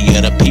safety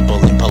of the people.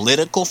 In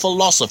political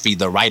philosophy,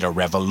 the right of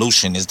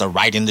revolution is the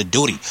right and the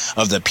duty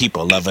of the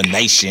people of a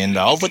nation.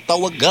 To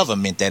overthrow a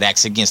government that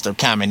acts against their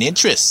common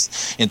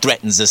interests and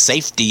threatens the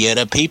safety of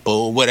the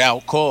people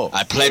without cause.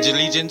 I pledge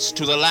allegiance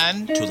to the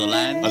land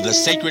of the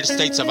sacred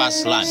states of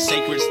Aslan,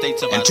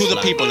 and to the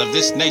people of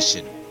this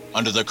nation,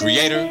 under the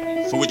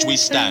Creator for which we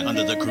stand,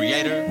 under the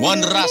Creator,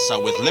 one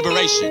raza with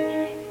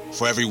liberation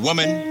for every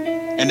woman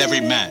and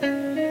every man.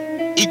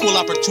 Equal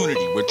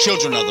opportunity, we're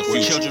children of the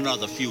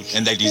future,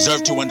 and they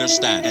deserve to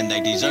understand,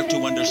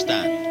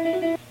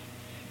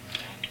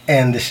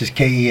 And this is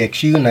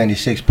KEXU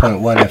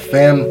 96.1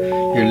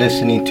 FM. You're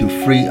listening to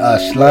Free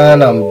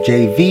Aslan. I'm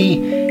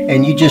JV,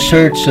 and you just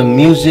heard some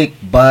music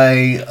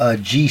by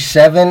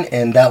G7,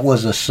 and that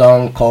was a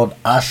song called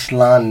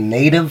Aslan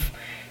Native.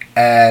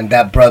 And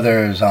that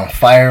brother is on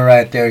fire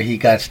right there. He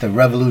got the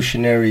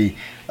revolutionary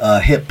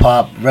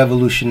hip-hop,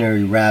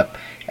 revolutionary rap.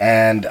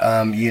 And,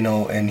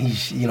 and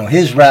he's,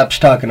 his rap's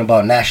talking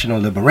about national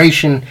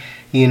liberation,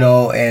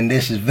 and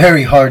this is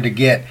very hard to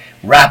get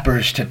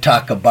rappers to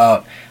talk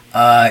about,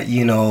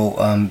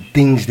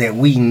 things that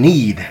we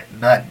need,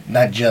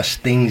 not just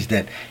things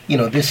that,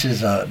 this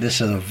is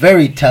a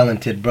very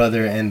talented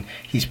brother, and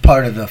he's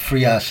part of the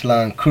Free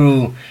Aslan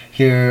crew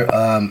here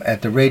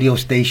at the radio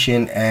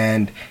station,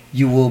 and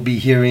you will be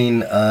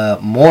hearing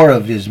more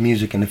of his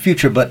music in the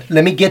future. But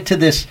let me get to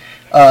this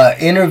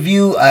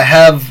interview.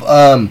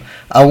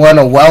 I want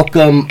to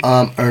welcome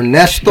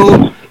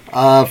Ernesto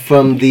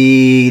from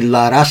the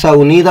La Raza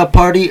Unida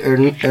Party.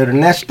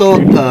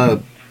 Ernesto,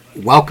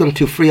 welcome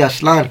to Free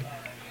Aslan.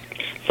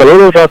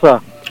 Saludos,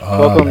 Raza.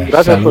 Welcome.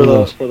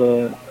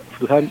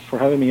 Gracias for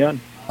having me on.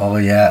 Oh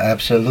yeah,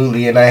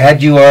 absolutely. And I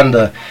had you on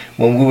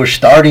when we were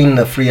starting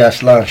the Free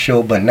Aslan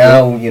show, but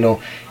now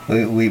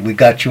we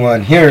got you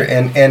on here,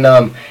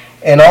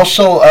 and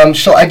also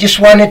so I just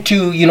wanted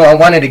to I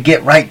wanted to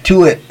get right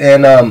to it,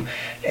 and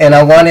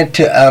I wanted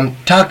to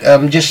talk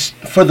just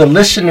for the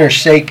listeners'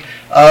 sake,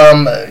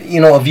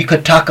 if you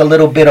could talk a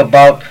little bit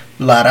about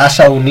La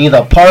Raza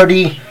Unida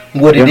Party,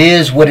 what it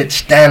is, what it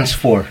stands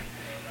for.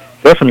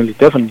 Definitely.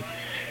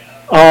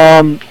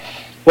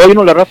 Well,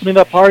 La Raza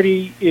Unida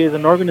Party is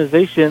an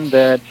organization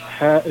that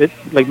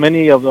it's like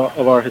many of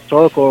our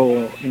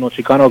historical,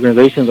 Chicano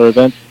organizations or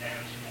events,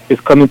 is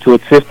coming to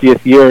its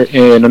 50th year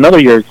in another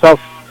year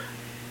itself.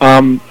 La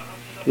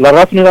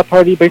Raza Unida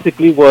Party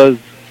basically was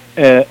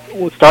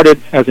started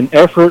as an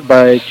effort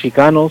by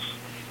Chicanos,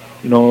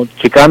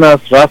 Chicanas,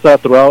 Raza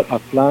throughout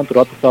Aztlán,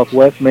 throughout the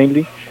Southwest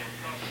mainly,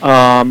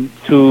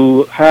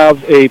 to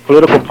have a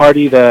political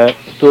party that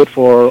stood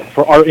for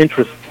our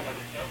interests.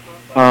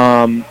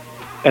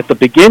 At the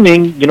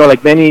beginning,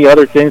 like many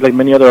other things, like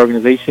many other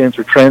organizations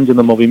or trends in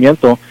the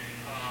movimiento,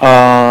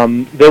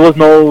 there was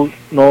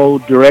no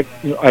direct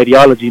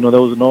ideology.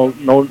 There was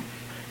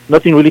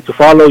nothing really to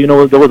follow.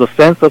 There was a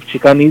sense of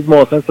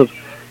Chicanismo, a sense of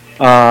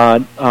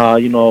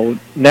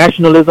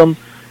nationalism,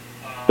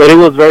 but it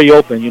was very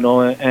open,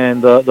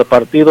 and the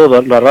Partido,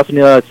 La Raza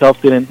Unida itself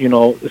didn't,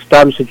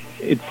 establish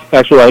its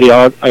actual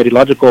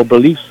ideological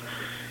beliefs.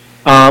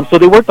 So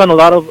they worked on a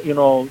lot of,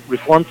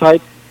 reform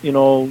type,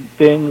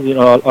 things, a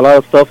lot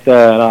of stuff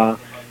that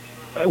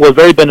was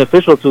very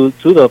beneficial to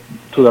the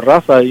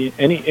Raza.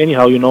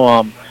 Anyhow,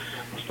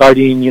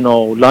 starting,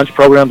 lunch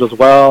programs as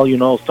well,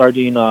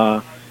 starting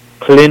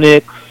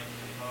clinics,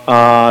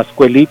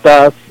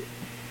 escuelitas,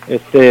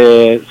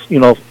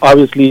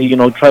 obviously,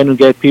 trying to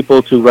get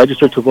people to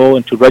register to vote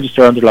and to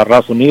register under La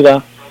Raza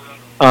Unida.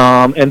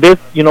 And this,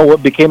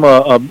 what became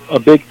a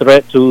big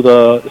threat to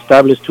the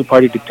established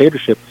two-party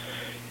dictatorship,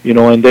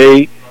 and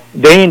they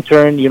in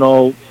turn,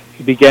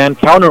 began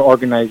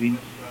counter-organizing,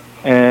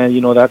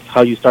 and, that's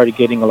how you started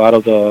getting a lot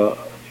of the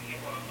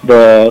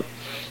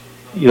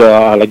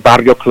like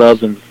barrio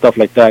clubs and stuff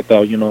like that,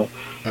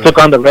 took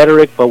on the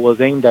rhetoric, but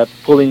was aimed at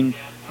pulling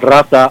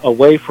Raza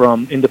away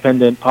from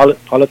independent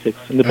politics,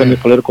 independent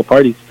political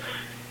parties.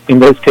 In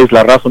this case,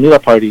 La Raza Unida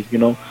party.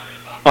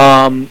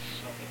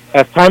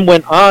 As time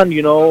went on,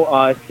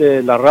 La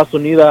Raza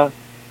Unida,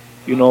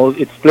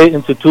 it split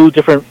into two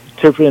different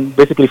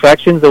basically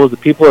factions. There was the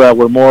people that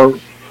were more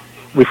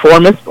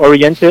reformist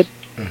oriented,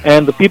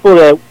 and the people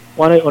that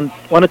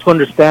wanted to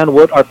understand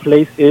what our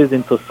place is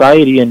in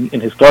society and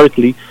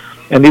historically.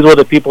 And these were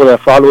the people that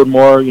followed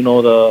more,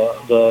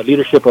 the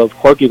leadership of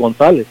Jorge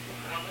Gonzalez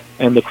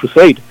and the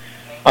Crusade.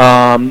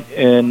 And,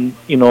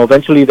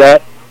 eventually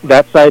that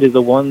side is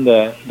the one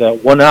that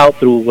won out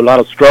through a lot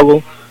of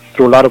struggle,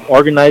 through a lot of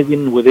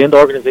organizing within the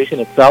organization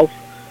itself.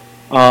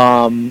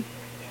 The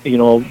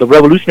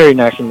revolutionary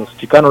nationalists,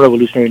 Chicano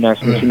revolutionary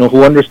nationalists,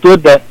 who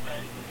understood that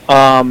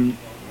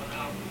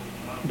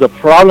the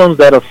problems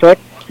that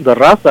affect the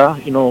Raza,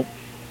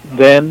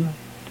 then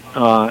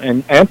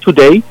and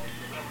today,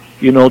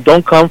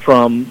 don't come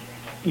from,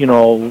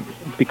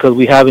 because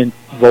we haven't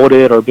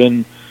voted or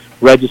been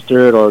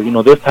registered, or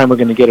this time we're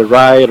going to get it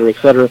right, or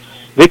etc.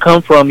 They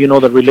come from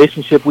the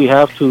relationship we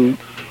have with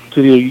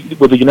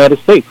the United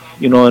States,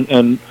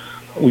 and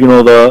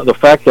the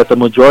fact that the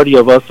majority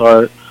of us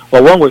are,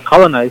 well, one, we're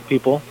colonized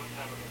people,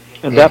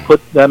 and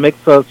that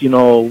makes us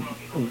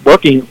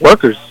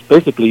workers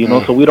basically,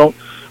 so we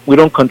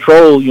don't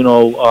control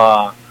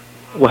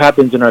what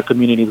happens in our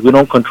communities. We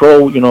don't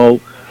control who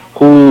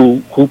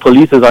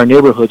polices our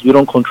neighborhoods. We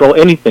don't control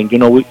anything.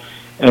 We're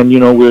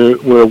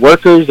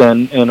workers,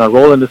 and our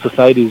role in the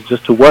society is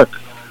just to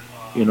work,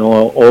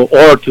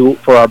 or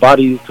for our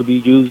bodies to be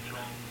used,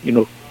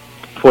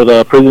 for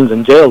the prisons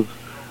and jails,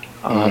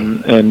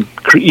 and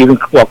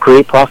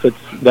create profits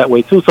that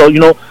way too. So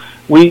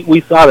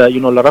we saw that,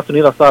 La Raza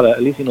Unida saw that,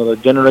 at least the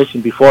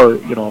generation before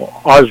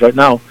ours right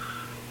now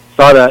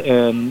saw that,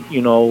 and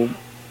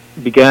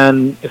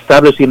began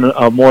establishing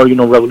a more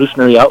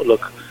revolutionary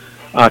outlook,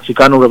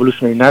 Chicano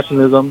revolutionary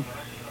nationalism,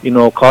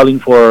 calling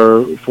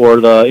for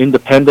the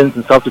independence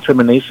and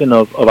self-determination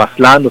of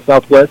Aztlán, the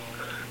Southwest,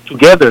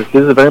 together.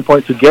 This is very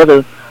important,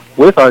 together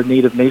with our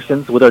native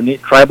nations, with our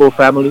tribal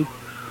families.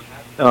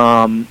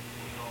 So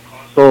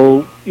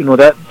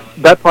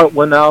that part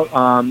went out.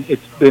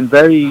 It's been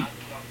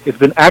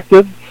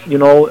active.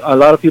 A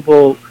lot of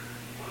people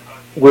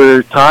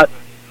were taught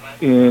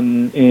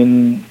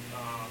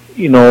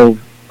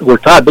we're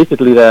taught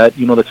basically that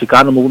the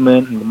Chicano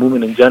movement and the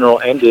movement in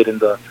general ended in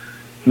the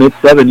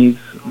mid-70s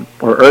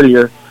or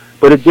earlier,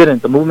 but it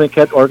didn't. The movement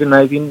kept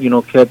organizing.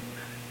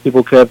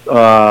 People kept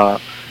joining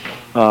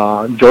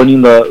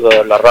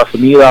the La Raza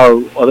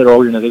Unida or other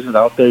organizations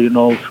out there.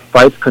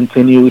 Fights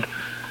continued,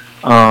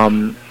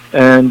 and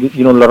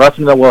La Raza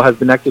Unida has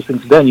been active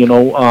since then.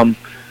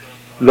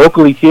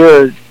 Locally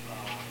here,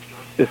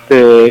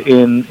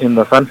 in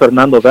the San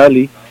Fernando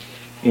Valley,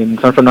 in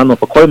San Fernando,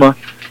 Pacoima,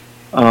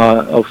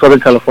 of Southern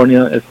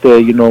California,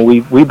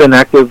 we've been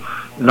active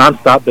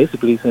nonstop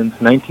basically since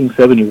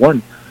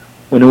 1971,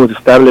 when it was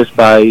established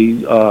by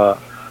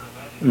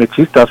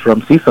Mexistas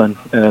from CSUN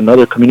and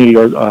other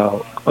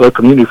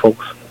community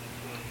folks.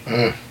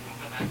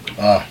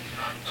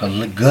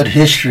 So good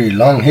history,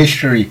 long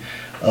history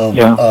of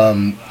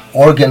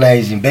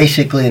organizing.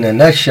 Basically, in a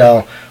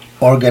nutshell,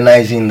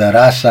 organizing the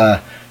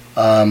Raza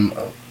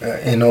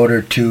in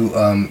order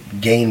to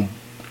gain,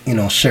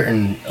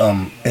 certain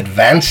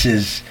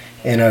advances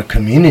in our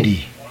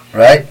community,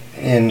 right?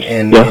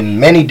 In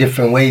many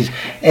different ways,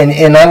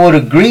 and I would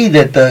agree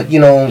that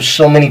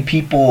so many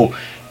people,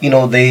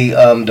 they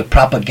the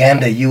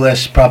propaganda,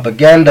 U.S.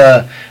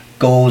 propaganda,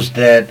 goes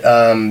that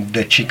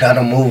the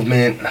Chicano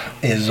movement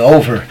is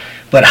over.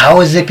 But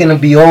how is it going to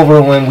be over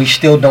when we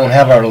still don't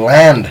have our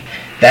land?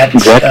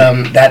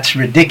 That's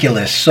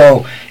ridiculous.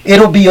 So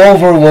it'll be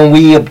over when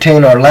we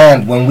obtain our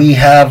land, when we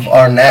have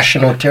our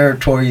national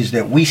territories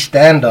that we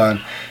stand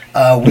on.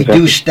 We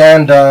do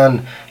stand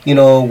on,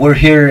 we're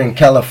here in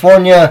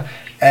California,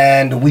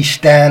 and we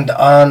stand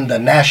on the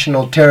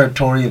national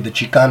territory of the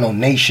Chicano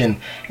nation,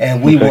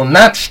 and we will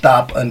not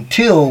stop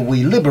until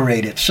we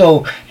liberate it.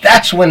 So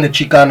that's when the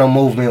Chicano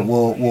movement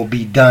will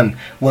be done,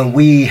 when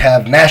we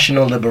have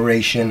national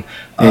liberation.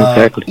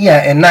 Exactly.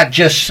 And not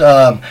just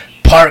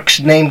parks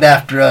named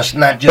after us,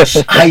 not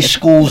just high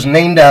schools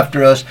named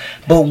after us,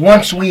 but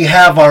once we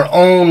have our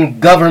own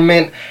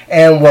government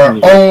and our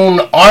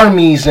own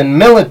armies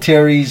and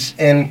militaries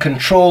and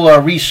control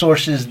our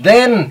resources,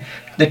 then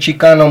the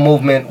Chicano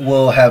movement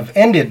will have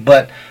ended.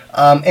 But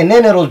and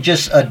then it'll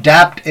just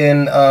adapt,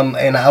 and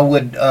I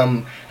would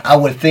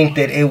think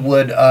that it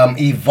would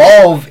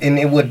evolve, and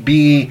it would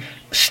be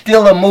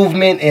still a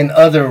movement in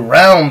other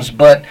realms,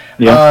 but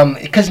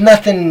because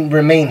nothing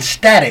remains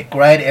static,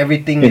 right?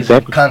 Everything is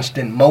in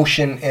constant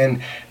motion,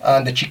 and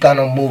the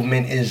Chicano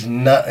movement is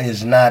not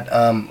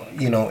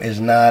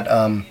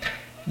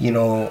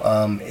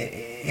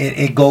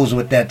it goes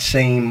with that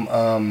same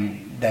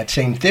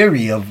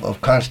theory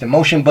of constant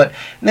motion. But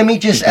let me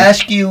just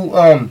ask you,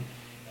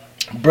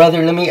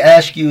 brother,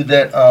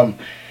 that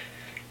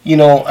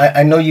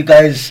I know you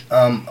guys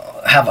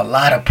have a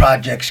lot of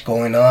projects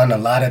going on, a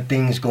lot of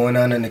things going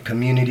on in the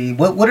community.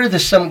 What are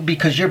some,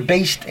 because you're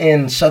based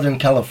in Southern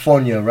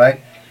California,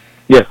 right?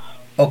 Yes.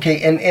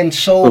 Okay, and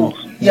so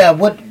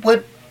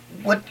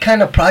what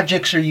kind of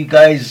projects are you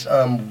guys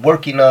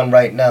working on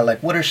right now?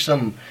 Like, what are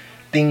some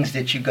things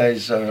that you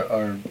guys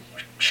are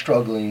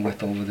struggling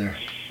with over there?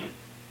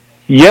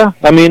 Yeah,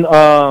 I mean,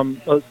 a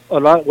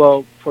lot.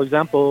 Well, for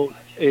example,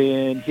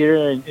 in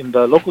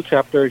the local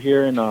chapter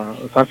here in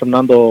San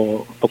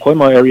Fernando,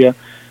 Pacoima area,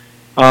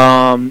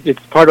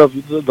 it's part of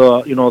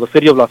the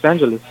city of Los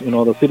Angeles.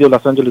 The city of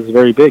Los Angeles is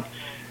very big.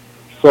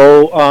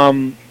 So,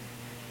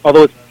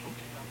 although it's,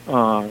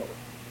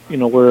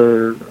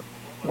 we're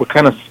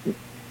kind of,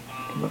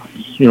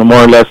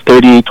 more or less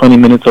 20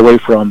 minutes away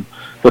from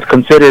what's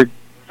considered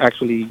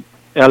actually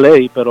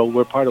LA, but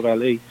we're part of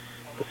LA,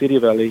 the city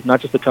of LA, not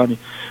just the county.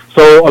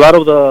 So a lot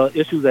of the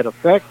issues that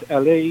affect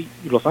LA,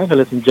 Los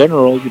Angeles in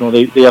general,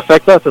 they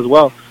affect us as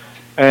well.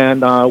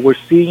 And we're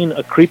seeing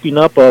a creeping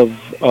up of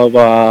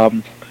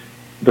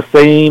the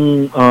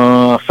same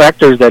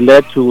factors that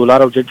led to a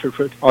lot of the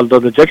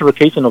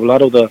gentrification of a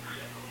lot of the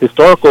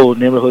historical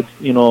neighborhoods,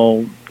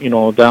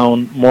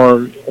 down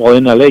more,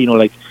 in LA,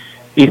 like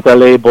East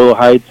LA, Boyle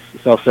Heights,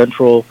 South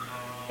Central,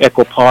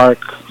 Echo Park,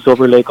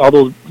 Silver Lake, all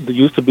those that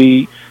used to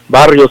be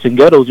barrios and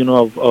ghettos,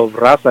 of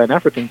Raza and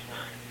Africans,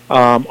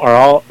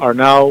 are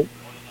now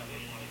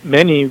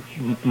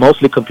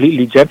mostly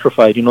completely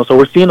gentrified, so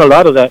we're seeing a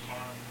lot of that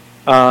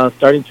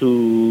starting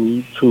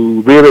to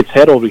rear its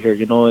head over here,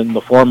 in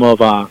the form of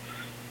a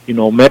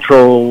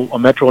metro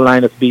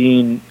line that's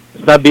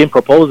it's not being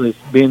proposed, it's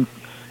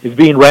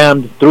being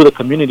rammed through the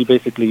community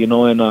basically,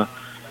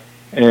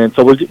 and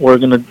so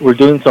we're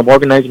doing some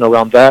organizing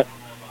around that,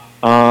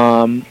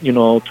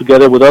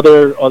 together with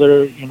other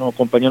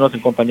compañeros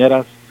and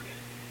compañeras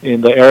in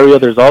the area.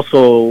 There's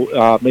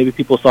also maybe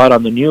people saw it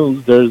on the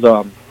news. There's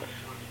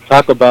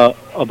talk about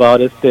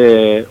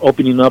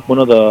opening up one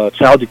of the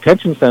child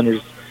detention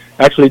centers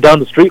actually down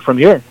the street from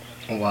here.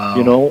 Wow.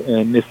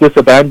 And it's this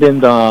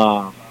abandoned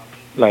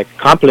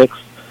complex,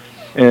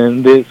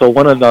 and so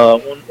one of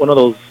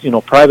those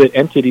private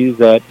entities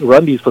that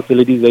run these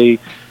facilities,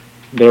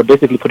 they're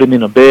basically putting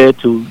in a bid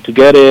to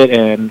get it,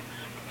 and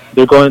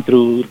they're going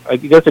through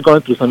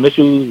some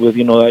issues with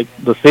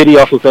the city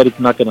also said it's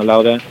not going to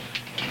allow that,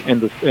 and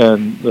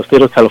the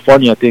state of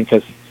California I think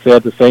has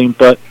said the same,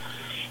 but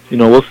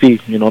we'll see,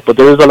 but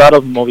there is a lot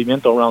of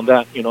movimiento around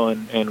that,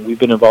 and we've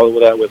been involved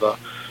with that with a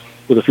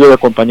few other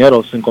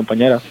compañeros and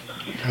compañeras.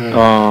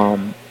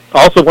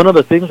 Also, one of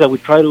the things that we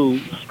try to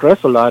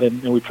stress a lot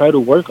and we try to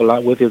work a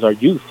lot with is our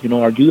youth.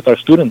 Our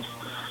students.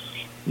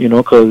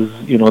 Because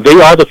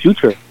they are the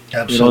future.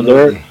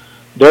 Absolutely.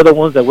 They're the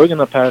ones that we're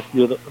gonna pass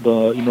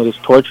this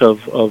torch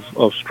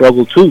of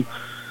struggle to.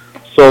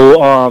 So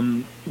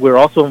we're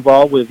also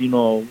involved with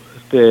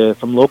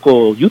some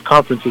local youth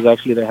conferences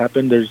actually that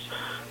happen. There's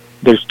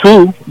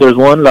two. There's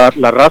one, La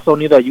Raza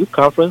Unida Youth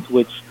Conference,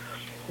 which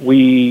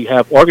we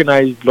have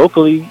organized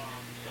locally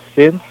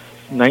since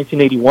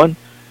 1981,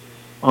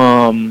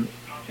 and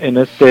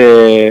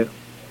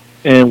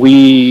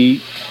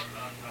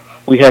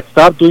we had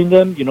stopped doing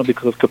them,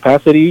 because of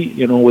capacity,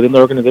 within the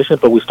organization.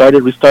 But we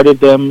restarted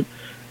them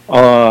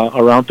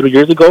around 3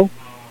 years ago,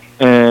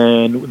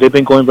 and they've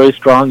been going very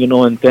strong,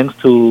 and thanks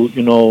to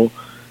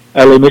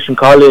LA Mission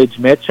College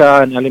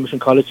Mecha and LA Mission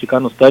College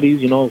Chicano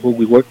Studies, who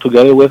we work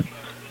together with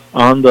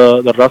on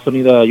the Raza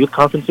Unida Youth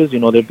Conferences.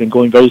 They've been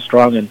going very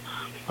strong, and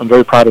I'm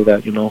very proud of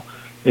that,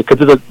 because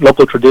it's a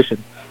local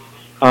tradition.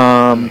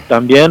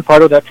 También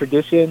part of that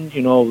tradition,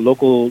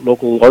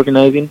 local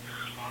organizing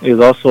is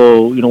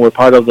also, we're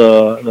part of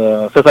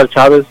the Cesar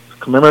Chavez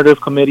Commemorative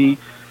Committee.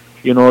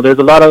 There's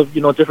a lot of,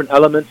 different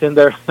elements in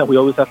there that we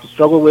always have to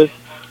struggle with,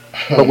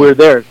 but we're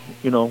there,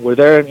 we're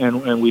there,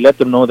 and we let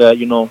them know that,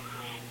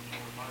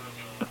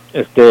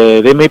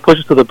 they may push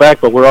us to the back,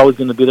 but we're always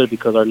going to be there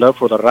because our love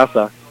for the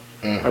Raza,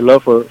 our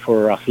love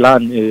for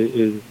Aslan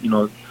is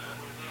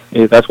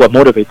That's what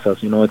motivates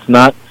us. It's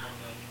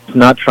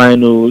not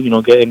trying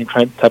to get any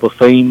type of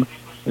fame.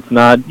 It's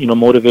not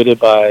motivated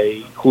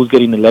by who's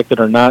getting elected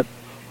or not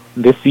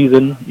this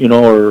season,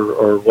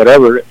 or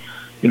whatever.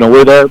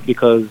 We're there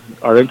because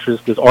our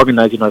interest is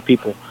organizing our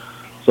people.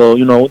 So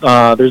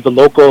there's the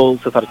local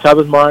Cesar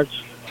Chavez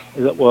March,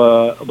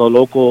 the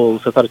local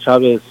Cesar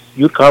Chavez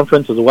Youth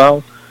Conference as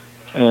well,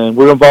 and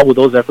we're involved with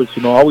those efforts.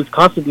 Always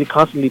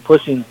constantly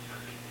pushing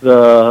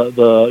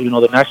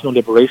the national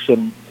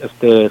liberation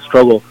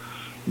struggle,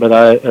 but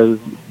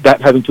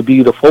that having to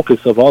be the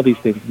focus of all these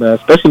things,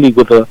 especially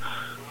with the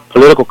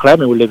political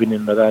climate we're living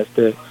in, ¿verdad?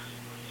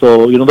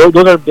 So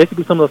those are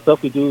basically some of the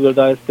stuff we do,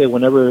 ¿verdad?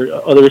 Whenever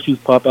other issues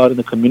pop out in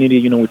the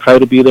community, we try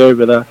to be there,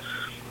 ¿verdad?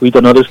 We've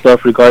done other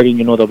stuff regarding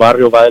the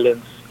barrio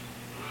violence,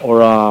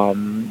 or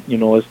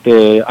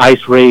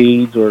ICE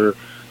raids or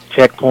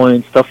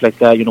checkpoints, stuff like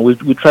that.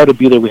 We try to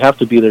be there. We have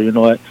to be there.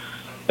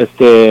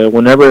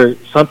 Whenever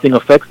something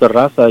affects the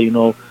raza,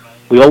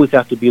 we always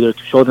have to be there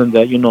to show them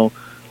that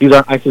these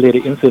aren't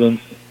isolated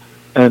incidents,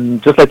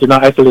 and just like they're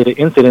not isolated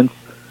incidents,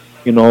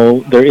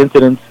 they're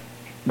incidents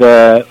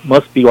that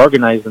must be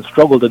organized and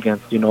struggled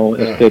against.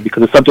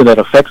 Because it's something that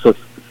affects us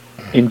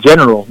in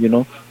general.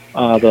 The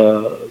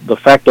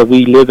fact that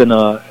we live in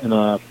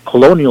a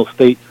colonial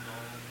state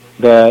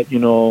that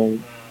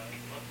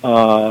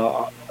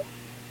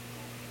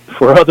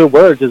for other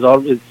words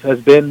has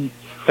been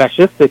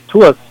fascistic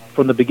to us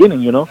from the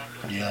beginning. A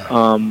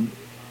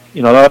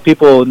lot of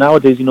people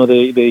nowadays,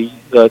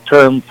 the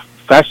term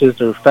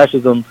fascist or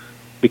fascism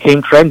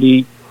became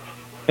trendy,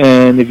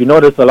 and if you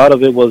notice, a lot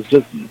of it was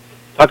just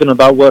talking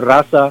about what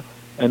raza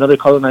and other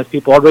colonized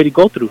people already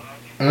go through.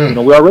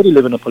 We already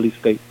live in a police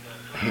state.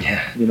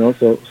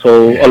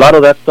 So a lot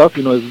of that stuff,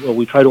 is what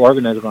we try to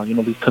organize around.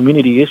 These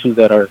community issues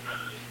that are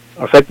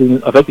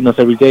affecting us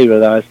every day,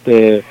 ¿verdad?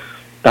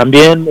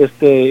 También,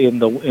 in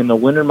the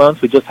winter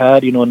months, we just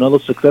had, another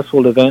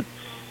successful event.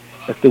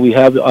 We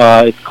have,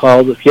 it's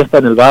called Fiesta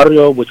en el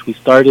Barrio, which we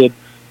started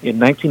in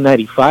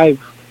 1995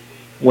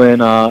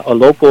 when a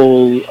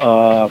local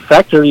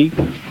factory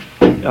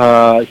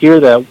here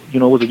that,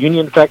 was a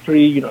union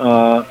factory.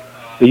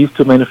 They used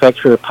to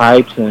manufacture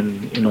pipes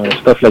and,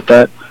 stuff like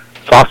that,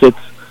 faucets.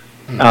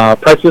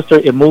 Prime Sister,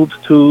 it moved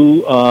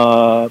to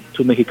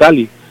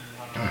Mexicali,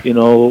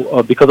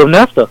 because of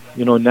NAFTA.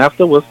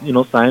 NAFTA was,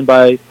 signed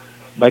by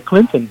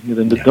Clinton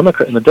in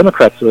the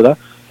Democrats, ¿verdad?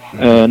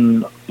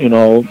 And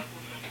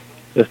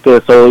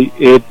so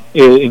it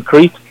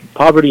increased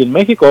poverty in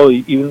Mexico.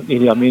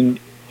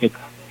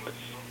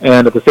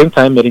 And at the same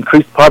time, it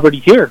increased poverty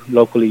here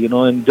locally.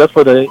 And just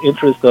for the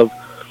interest of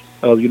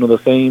the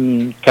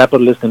same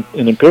capitalists and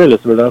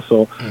imperialists, ¿verdad?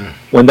 So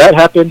when that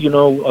happened, a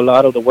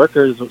lot of the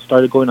workers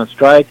started going on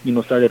strike,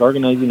 started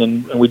organizing,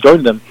 and we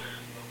joined them.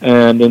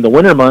 And in the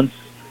winter months,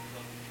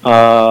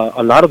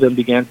 a lot of them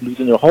began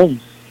losing their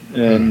homes,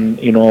 and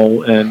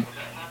and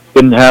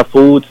didn't have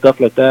food, stuff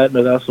like that,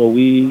 ¿verdad? So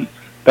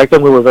back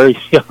then we were very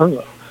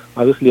young,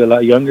 obviously a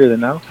lot younger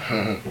than now.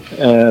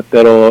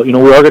 Pero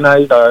we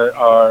organized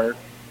our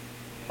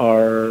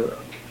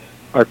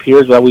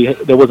peers.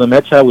 There was a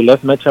mecha. We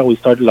left mecha. We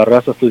started La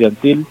Raza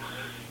Estudiantil,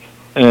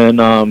 and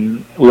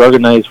we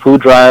organized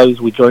food drives.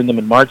 We joined them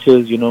in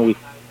marches.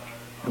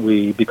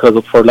 We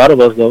because for a lot of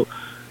us though,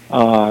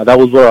 that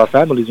was where our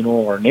families,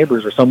 our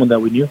neighbors or someone that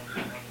we knew.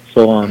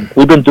 So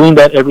we've been doing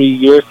that every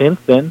year since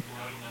then.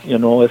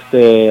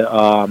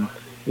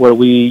 Where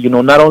we,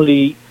 not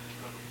only,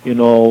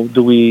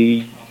 do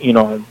we,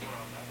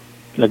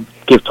 like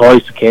give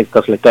toys to kids,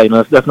 stuff like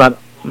that. That's not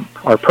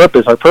our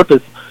purpose. Our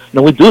purpose.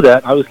 We do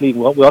that. Obviously,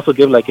 we also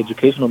give like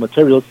educational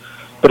materials,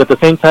 but at the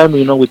same time,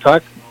 we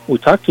talk to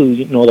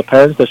the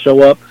parents that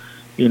show up,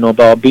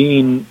 about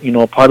being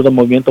part of the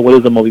movimiento. What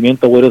is the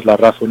movimiento? What is La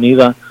Raza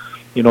Unida?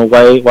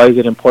 Why is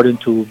it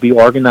important to be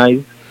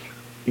organized?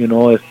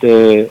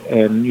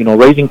 And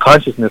raising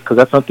consciousness, because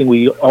that's something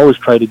we always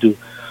try to do.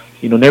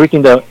 In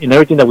everything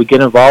that we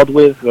get involved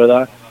with,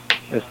 ¿verdad?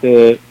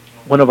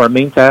 One of our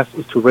main tasks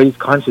is to raise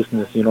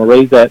consciousness.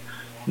 Raise that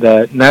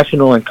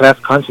national and class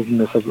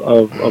consciousness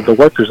of the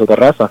workers of the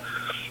raza.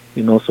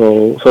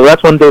 So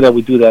that's one day that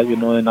we do that.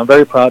 And I'm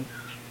very proud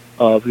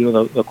of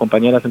the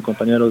compañeras and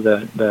compañeros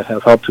that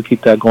have helped to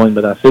keep that going.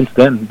 But since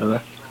then,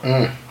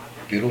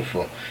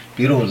 beautiful.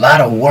 A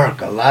lot of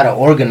work, a lot of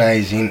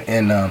organizing,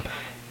 and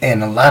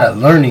a lot of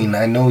learning.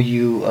 I know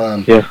you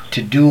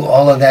to do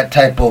all of that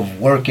type of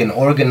work and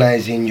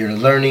organizing. You're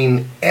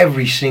learning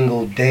every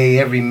single day,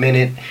 every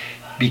minute,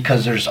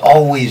 because there's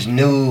always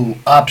new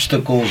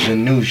obstacles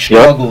and new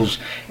struggles,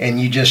 and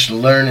you just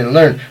learn and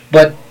learn.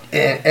 But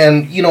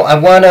I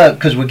wanna,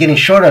 because we're getting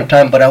short on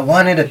time, but I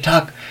wanted to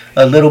talk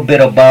a little bit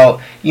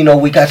about,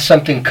 we got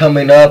something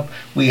coming up.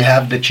 We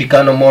have the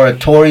Chicano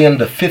Moratorium,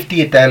 the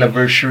 50th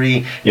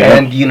anniversary,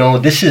 and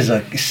this is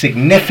a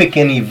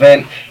significant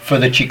event for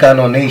the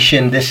Chicano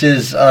nation. This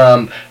is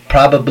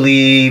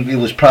probably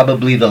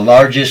the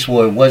largest,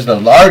 or it was the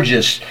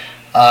largest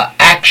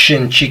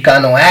action,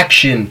 Chicano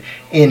action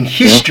in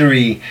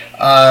history,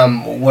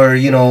 where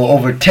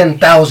over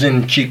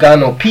 10,000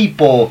 Chicano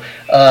people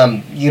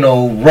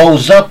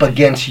rose up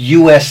against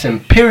U.S.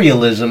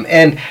 imperialism,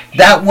 and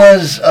that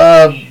was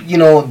a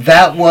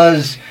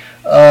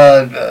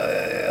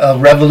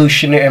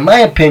revolutionary. In my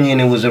opinion,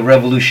 it was a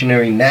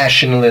revolutionary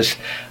nationalist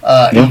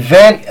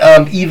event.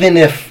 Even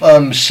if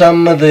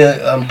some of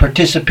the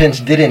participants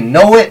didn't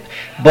know it,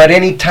 but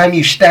anytime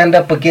you stand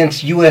up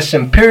against U.S.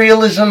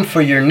 imperialism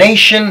for your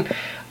nation,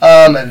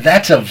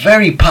 that's a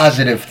very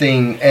positive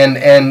thing,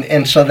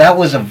 and so that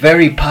was a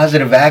very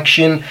positive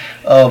action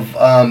of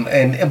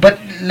but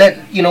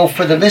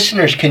for the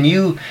listeners, can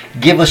you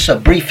give us a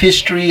brief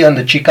history on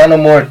the Chicano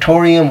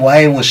moratorium, why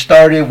it was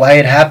started, why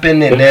it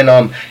happened, and then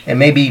and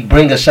maybe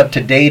bring us up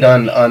to date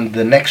on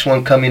the next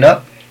one coming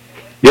up?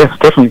 Yes,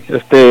 definitely.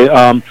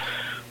 The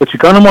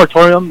Chicano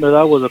moratorium,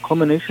 that was a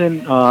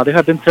culmination. There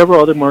have been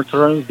several other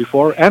moratoriums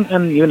before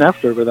and even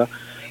after, ¿verdad?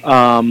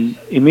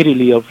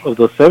 Immediately of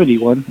the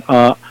 71.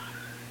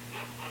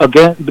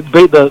 Again,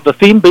 the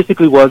theme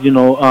basically was,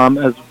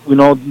 as we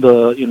know,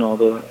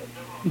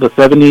 the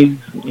 70s,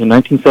 in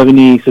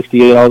 1970,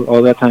 68,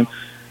 all that time,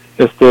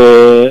 it's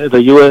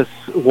the U.S.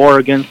 war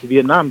against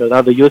Vietnam,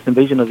 the U.S.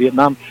 invasion of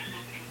Vietnam,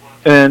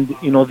 and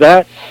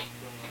that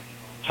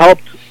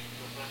helped.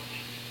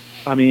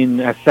 I mean,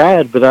 as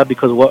sad, but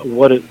because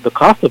the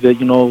cost of it,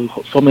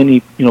 so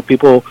many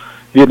people,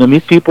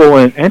 Vietnamese people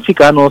and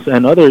Chicanos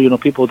and other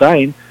people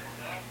dying,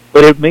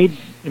 but it made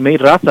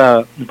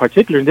Raza, in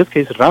particular, in this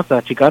case,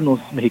 Raza, Chicanos,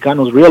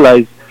 Mexicanos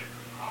realize,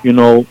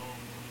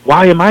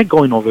 why am I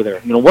going over there?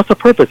 What's the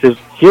purpose? Is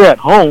here at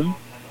home,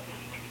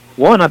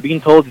 one, I'm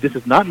being told this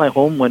is not my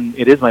home when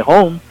it is my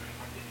home.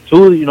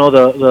 Two,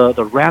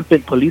 the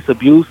rampant police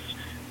abuse,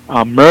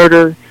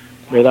 murder,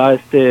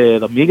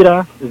 the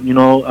migra,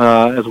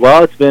 as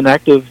well. It's been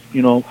active,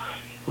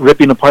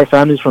 ripping apart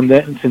families from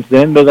then since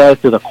then.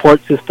 The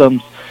court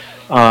systems,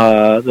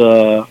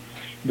 the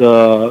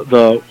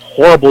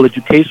horrible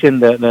education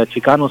that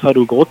Chicanos had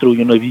to go through,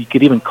 if you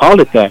could even call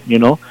it that,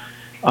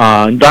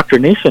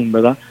 indoctrination,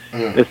 ¿verdad?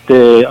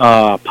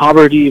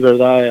 Poverty,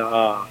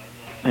 ¿verdad?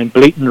 And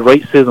blatant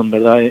racism,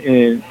 ¿verdad?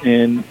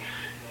 And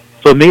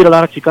so it made a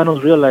lot of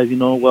Chicanos realize,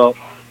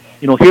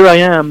 here I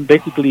am,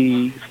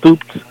 basically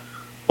stooped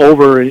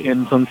over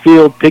in some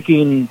field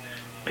picking,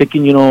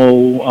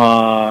 tomatoes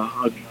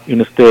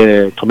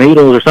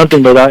or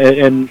something,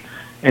 ¿verdad?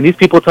 And these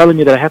people telling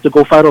me that I have to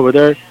go fight over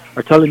there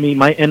are telling me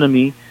my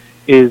enemy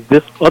is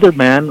this other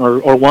man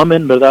or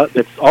woman, ¿verdad?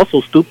 That's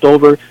also stooped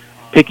over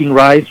picking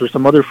rice or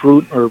some other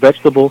fruit or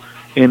vegetable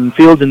in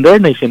fields in their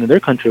nation, in their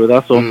country,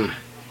 ¿verdad? So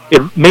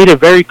it made it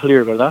very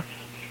clear, ¿verdad?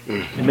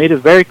 It made it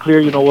very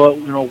clear,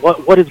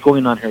 what is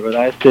going on here,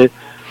 ¿verdad?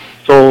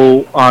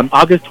 So on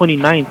August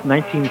 29th,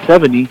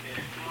 1970,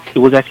 it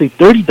was actually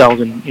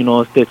 30,000,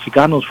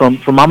 Chicanos from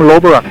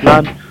Amalober,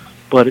 Aztlán,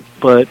 but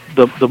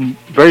the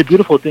very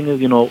beautiful thing is,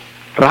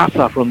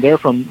 Raza from there,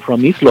 from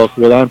Islos,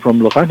 ¿verdad? And from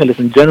Los Angeles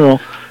in general,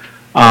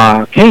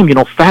 came,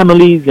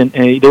 families, and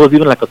there was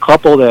even like a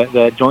couple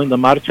that joined the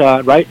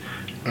marcha right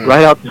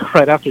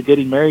after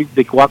getting married.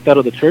 They walked out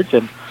of the church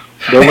and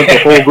they went the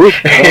whole group.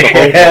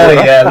 Hell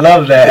yeah, I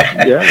love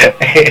that. Yeah,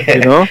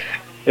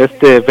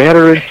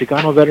 veterans,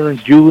 Chicano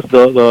veterans, youth,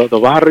 the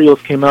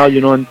barrios came out,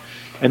 and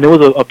there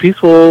was a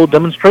peaceful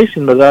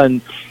demonstration, ¿verdad?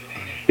 And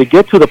they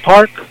get to the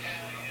park.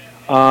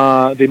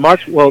 They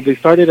marched. Well, they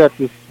started at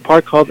this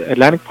park called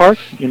Atlantic Park.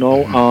 They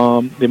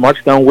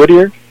marched down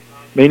Whittier,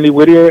 mainly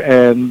Whittier,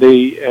 and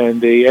they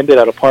ended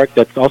at a park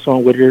that's also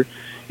on Whittier.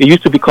 It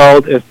used to be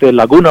called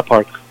Laguna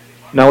Park.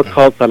 Now it's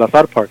called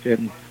Salazar Park,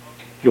 and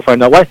you'll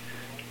find out why.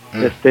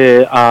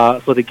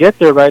 So they get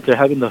there, right? They're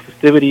having the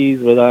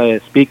festivities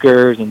with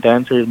speakers and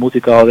dancers,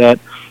 música, all that.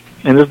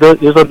 And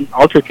there's an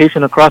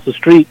altercation across the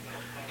street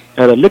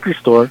at a liquor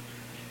store.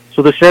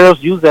 So the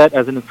sheriffs use that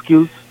as an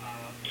excuse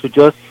to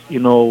just,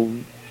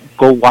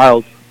 go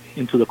wild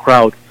into the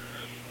crowd.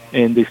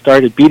 And they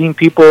started beating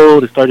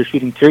people. They started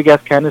shooting tear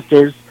gas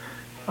canisters.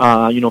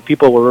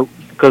 People were,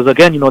 because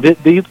again,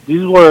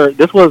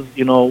 this was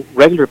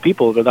regular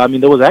people. I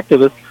mean, there was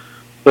activists,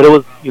 but it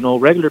was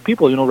regular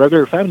people,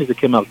 regular families that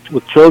came out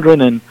with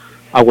children and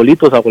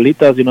abuelitos,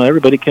 abuelitas.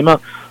 Everybody came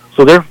out.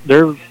 So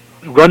they're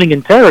running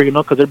in terror,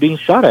 because they're being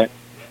shot at.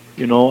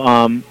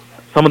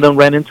 Some of them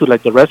ran into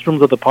like the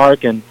restrooms of the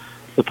park, and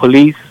the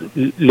police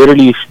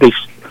literally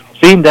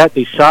seeing that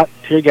they shot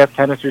tear gas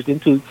canisters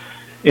into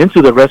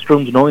the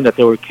restrooms, knowing that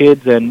there were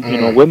kids and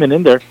women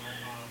in there.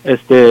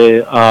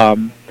 They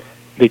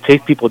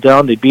chased people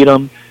down, they beat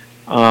them.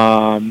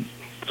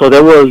 So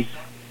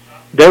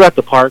they're at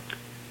the park.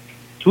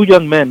 Two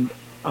young men,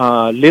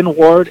 Lynn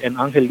Ward and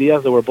Angel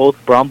Diaz, that were both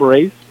Brown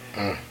Berets,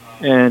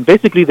 and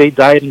basically they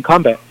died in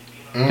combat.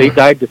 They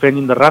died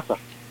defending the Raza.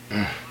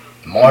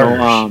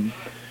 Martyrs.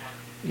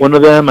 One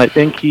of them, I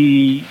think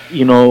the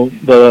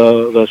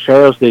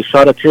sheriffs, they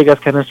shot a tear gas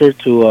canister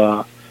to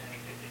a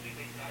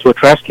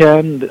trash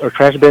can or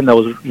trash bin that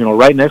was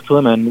right next to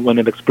him, and when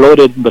it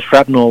exploded, the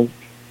shrapnel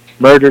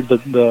murdered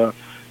the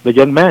the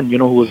young man,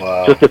 who was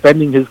just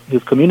defending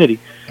his community.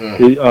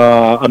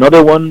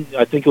 Another one,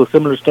 I think it was a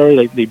similar story.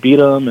 Like they beat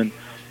him, and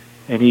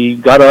he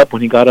got up.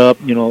 When he got up,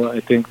 I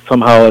think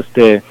somehow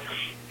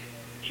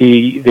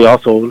he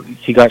got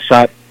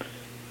shot.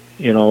 So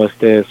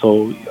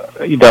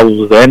that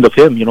was the end of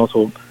him.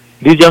 So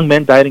these young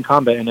men died in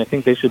combat, and I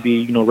think they should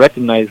be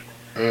recognized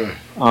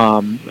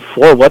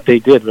for what they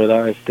did.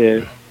 Right?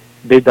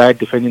 They died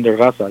defending their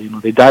raza.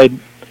 They died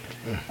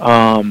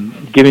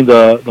giving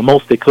the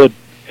most they could.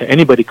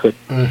 Anybody could.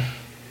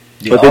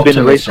 But they've been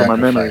erased from our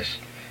memories.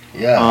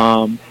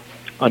 Yeah.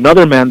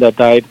 Another man that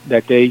died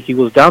that day, he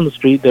was down the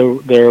street.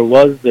 There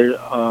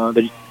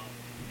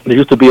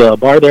used to be a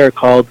bar there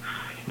called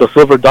the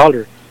Silver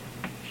Dollar.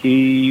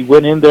 He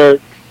went in there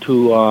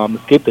to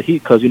escape the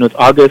heat because it's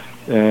August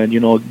and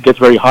it gets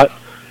very hot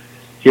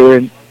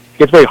here.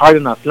 Gets very hot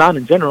in Aztlán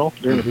in general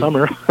during the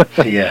summer.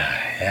 Yeah.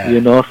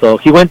 So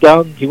he went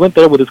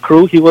there with his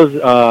crew. He was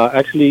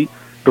actually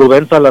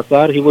Ruben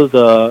Salazar. He was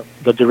the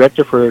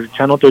director for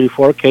Channel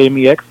 34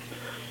 KMEX,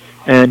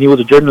 and he was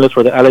a journalist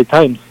for the LA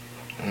Times.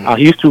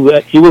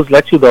 He was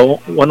actually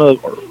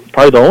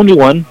probably the only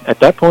one at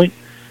that point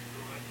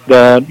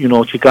that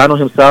Chicano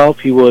himself.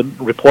 He would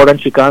report on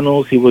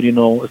Chicanos. He would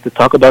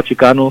talk about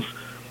Chicanos,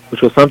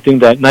 which was something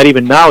that not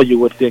even now you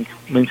would think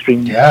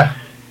mainstream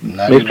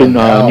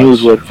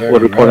news would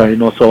report on.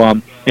 So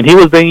and he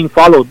was being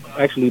followed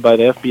actually by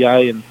the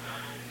FBI and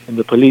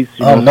the police.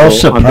 No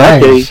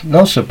surprise.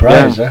 No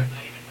surprise. Yeah.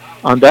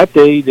 On that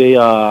day, they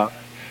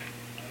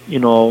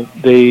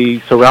they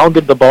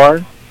surrounded the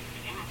bar,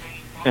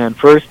 and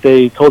first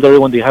they told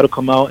everyone they had to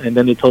come out, and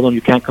then they told them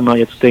you can't come out,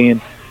 you have to stay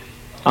in.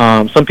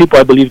 Some people,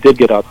 I believe, did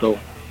get out though,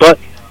 but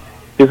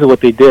this is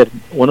what they did.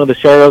 One of the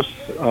sheriffs,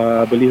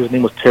 I believe his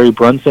name was Terry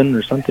Brunson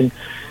or something,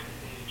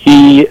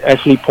 he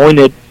actually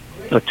pointed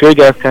a tear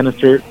gas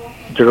canister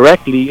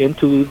directly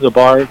into the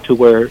bar to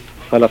where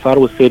Salazar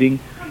was sitting,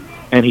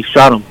 and he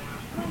shot him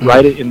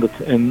right in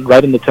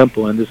the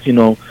temple. And this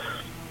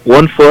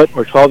 1 foot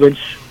or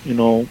 12-inch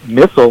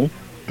missile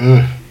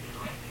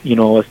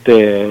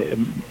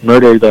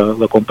murdered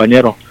the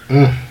compañero.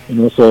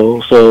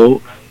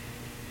 So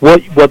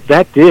what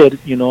that did,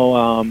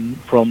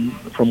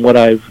 from what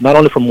I've not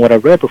only from what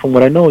I've read but from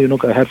what I know,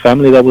 I had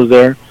family that was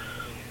there,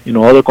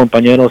 other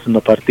compañeros in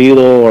the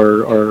partido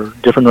or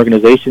different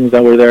organizations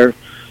that were there.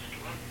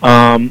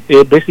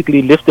 It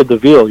basically lifted the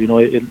veil.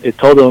 It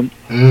told them,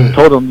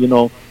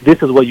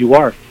 this is what you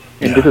are,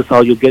 and this is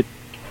how you get.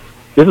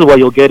 This is what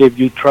you'll get if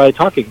you try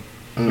talking.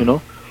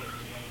 So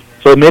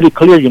it made it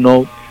clear,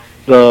 what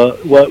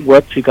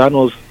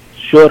Chicanos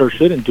should or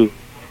shouldn't do.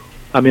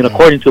 I mean,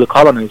 according to the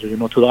colonizer, to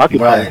the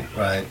occupier.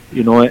 Right.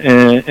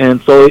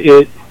 And so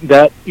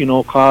that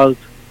caused.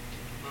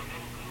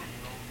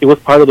 It was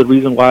part of the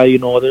reason why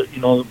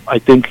I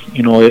think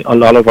a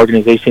lot of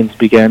organizations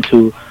began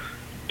to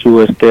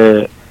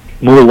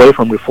move away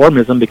from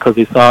reformism, because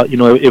they saw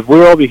if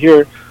we're over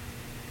here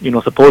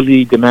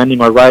supposedly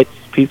demanding our rights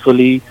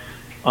peacefully,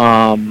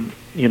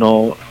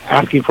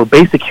 asking for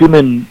basic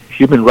human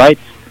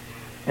rights,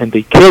 and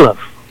they kill us.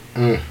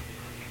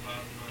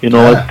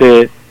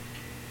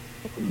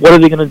 What are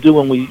they going to do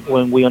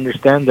when we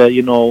understand that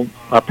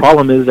our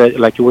problem is that,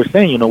 like you were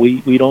saying,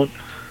 we don't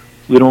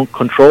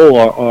control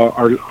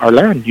our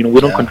land.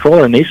 We don't control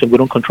our nation. We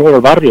don't control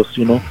our barrios.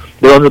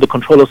 They're under the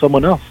control of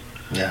someone else.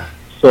 Yeah.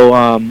 So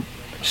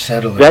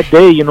Settlers. That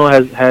day,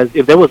 has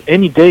if there was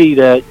any day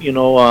that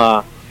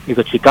is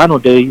a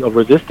Chicano day of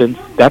resistance,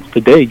 that's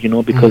the day.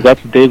 Because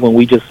that's the day when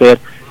we just said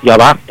ya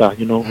basta.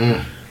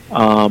 And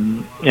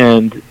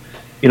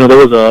there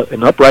was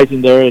an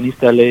uprising there in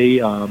East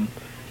LA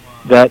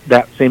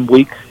that same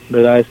week.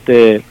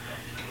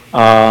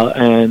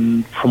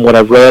 And from what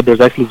I've read,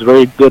 there's actually this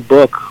very good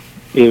book.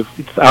 If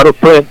it's out of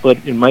print, but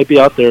it might be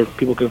out there,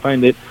 people can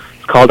find it.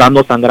 It's called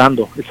Ando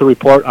Sangrando. It's a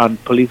report on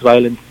police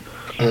violence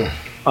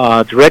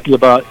directly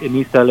about in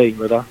East LA,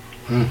 ¿verdad?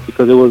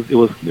 Because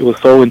it was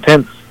so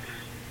intense.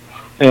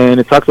 And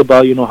it talks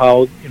about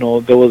how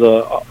there was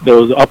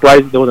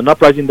an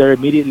uprising there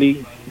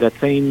immediately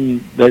starting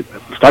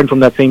from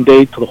that same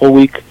day to the whole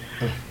week.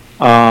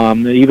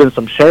 Even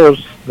some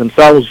sheriffs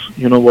themselves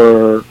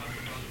were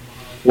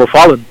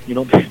fallen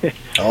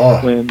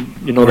when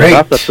the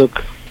Raza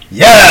took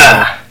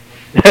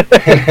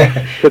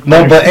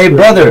No, but hey,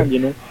 brother,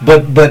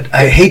 but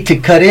I hate to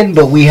cut in,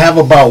 but we have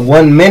about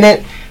 1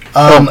 minute.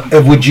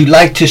 Would you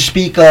like to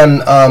speak on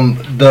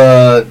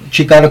the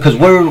Chicano? Because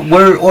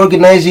we're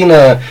organizing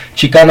a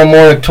Chicano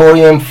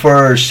moratorium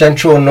for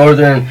Central and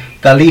Northern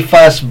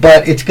Califas,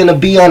 but it's going to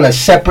be on a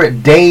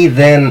separate day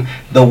than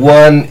the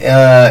one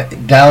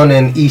down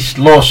in East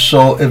Los.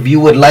 So if you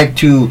would like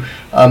to,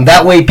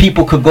 that way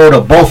people could go to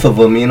both of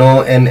them,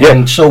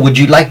 And so would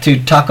you like to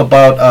talk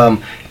about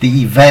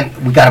the event?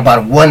 We got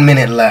about 1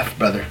 minute left,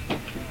 brother.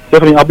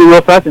 Definitely, I'll be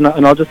real fast, and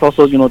I'll just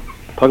also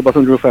talk about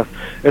something real fast.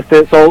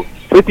 So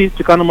Pretty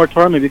Chicano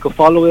Moratorium, if you can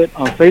follow it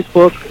on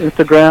Facebook,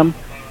 Instagram,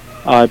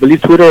 I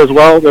believe Twitter as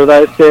well.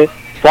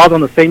 Falls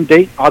on the same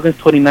date, August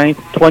 29th,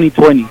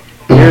 2020,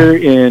 here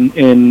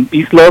in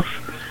East Los.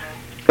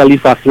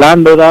 Khalifa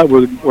Aslan, ¿verdad?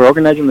 We're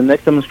organizing the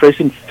next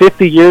demonstration.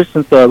 50 years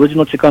since the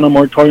original Chicano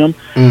moratorium.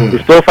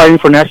 We're still fighting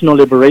for national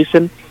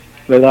liberation,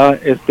 ¿verdad?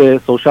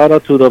 So shout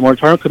out to the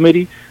moratorium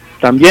committee.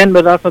 También,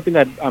 ¿verdad? Something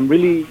that I'm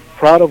really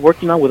proud of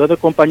working on with other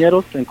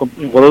compañeros and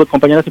with other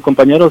compañeras y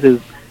compañeros is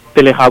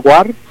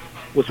Telejaguar,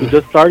 which we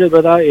just started,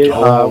 ¿verdad?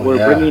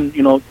 We're bringing,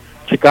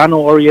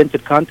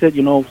 Chicano-oriented content,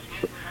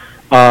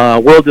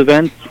 world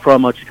events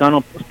from a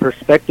Chicano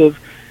perspective,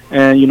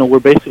 and we're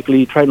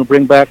basically trying to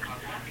bring back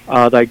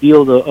the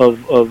ideals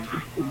of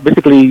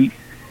basically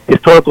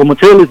historical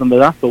materialism,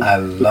 ¿verdad? So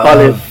we call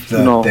it,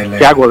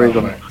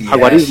 jaguarism,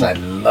 jaguarismo. Yes, I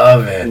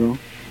love it.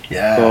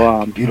 Yeah,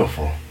 so,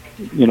 beautiful.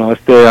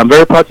 I'm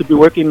very proud to be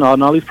working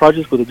on all these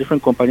projects with the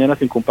different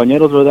compañeras and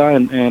compañeros, ¿verdad?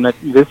 And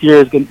this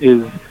year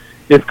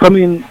is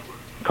coming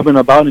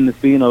about, and it's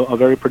being a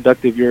very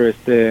productive year.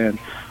 And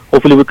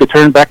hopefully we could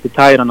turn back the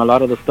tide on a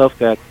lot of the stuff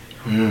that's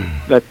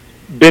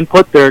been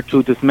put there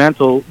to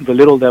dismantle the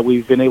little that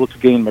we've been able to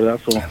gain, ¿verdad?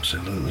 So,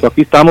 absolutely. So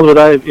aquí estamos,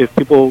 ¿verdad? If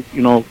people,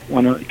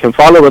 can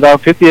follow, ¿verdad?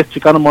 50th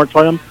Chicano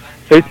Moratorium,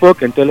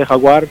 Facebook, and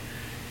Telejaguar,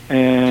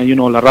 and,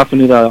 La Raza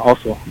Unida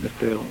also,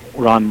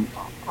 we're on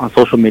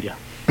social media.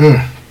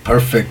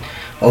 Perfect.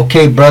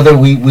 Okay, brother,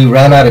 we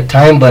ran out of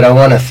time, but I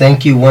want to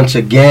thank you once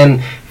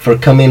again for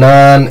coming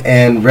on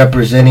and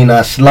representing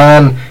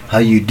Aslan, how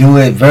you do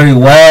it very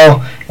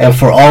well, and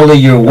for all of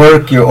your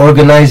work, your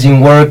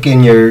organizing work,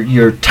 and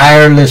your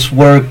tireless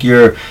work,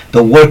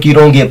 the work you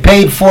don't get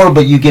paid for,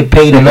 but you get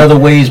paid in other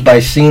ways by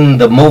seeing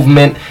the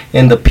movement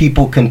and the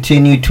people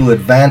continue to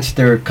advance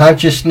their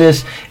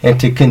consciousness and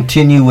to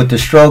continue with the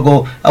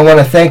struggle. I want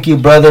to thank you,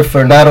 brother,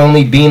 for not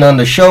only being on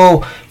the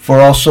show,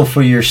 also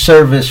for your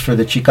service for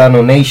the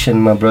Chicano nation,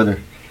 my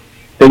brother.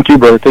 Thank you,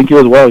 brother. Thank you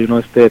as well.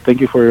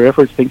 Thank you for your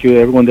efforts. Thank you,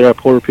 everyone there at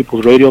Poor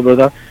People's Radio,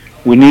 brother.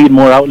 We need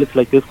more outlets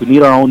like this. We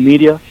need our own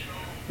media,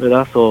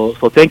 ¿verdad? So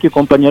thank you,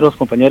 compañeros,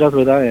 compañeras,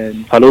 ¿verdad?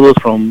 And saludos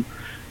from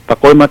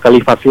Pacoima,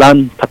 Khalifa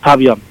Aslan,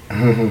 Tatavia.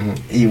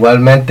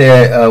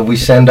 Igualmente, we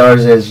send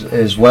ours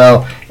as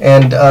well.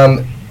 And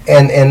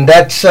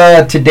that's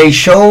today's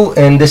show.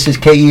 And this is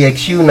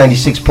KEXU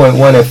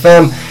 96.1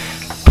 FM.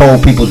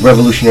 People's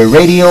Revolutionary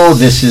Radio.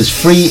 This is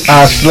Free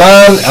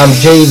Aslan. I'm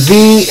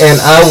JV, and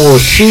I will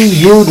see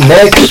you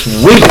next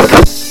week.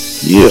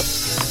 Yeah.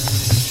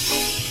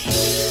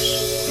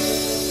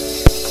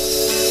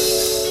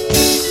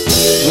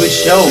 Good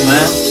show,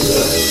 man.